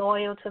stay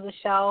loyal to the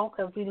show,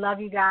 because we love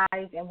you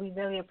guys and we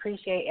really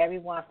appreciate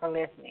everyone for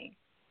listening.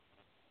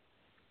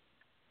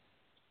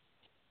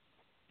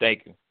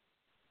 Thank you.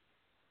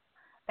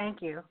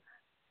 Thank you.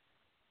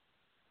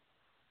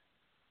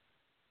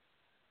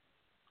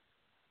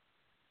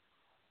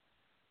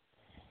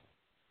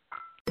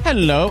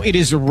 Hello, it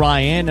is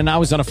Ryan, and I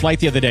was on a flight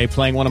the other day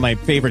playing one of my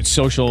favorite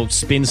social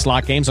spin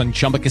slot games on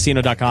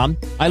ChumbaCasino.com.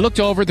 I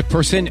looked over at the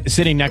person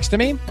sitting next to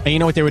me, and you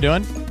know what they were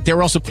doing? They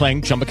were also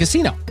playing Chumba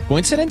Casino.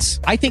 Coincidence?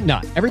 I think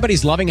not.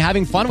 Everybody's loving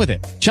having fun with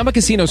it. Chumba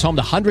Casino is home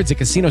to hundreds of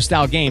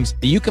casino-style games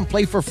that you can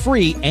play for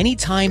free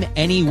anytime,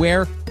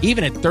 anywhere,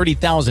 even at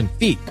 30,000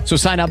 feet. So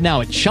sign up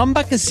now at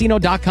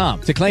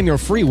ChumbaCasino.com to claim your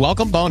free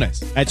welcome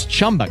bonus. That's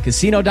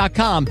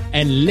ChumbaCasino.com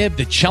and live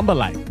the Chumba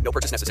life. No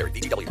purchase necessary.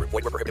 VGW. Void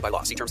where prohibited by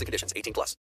law. See terms and conditions. 18+.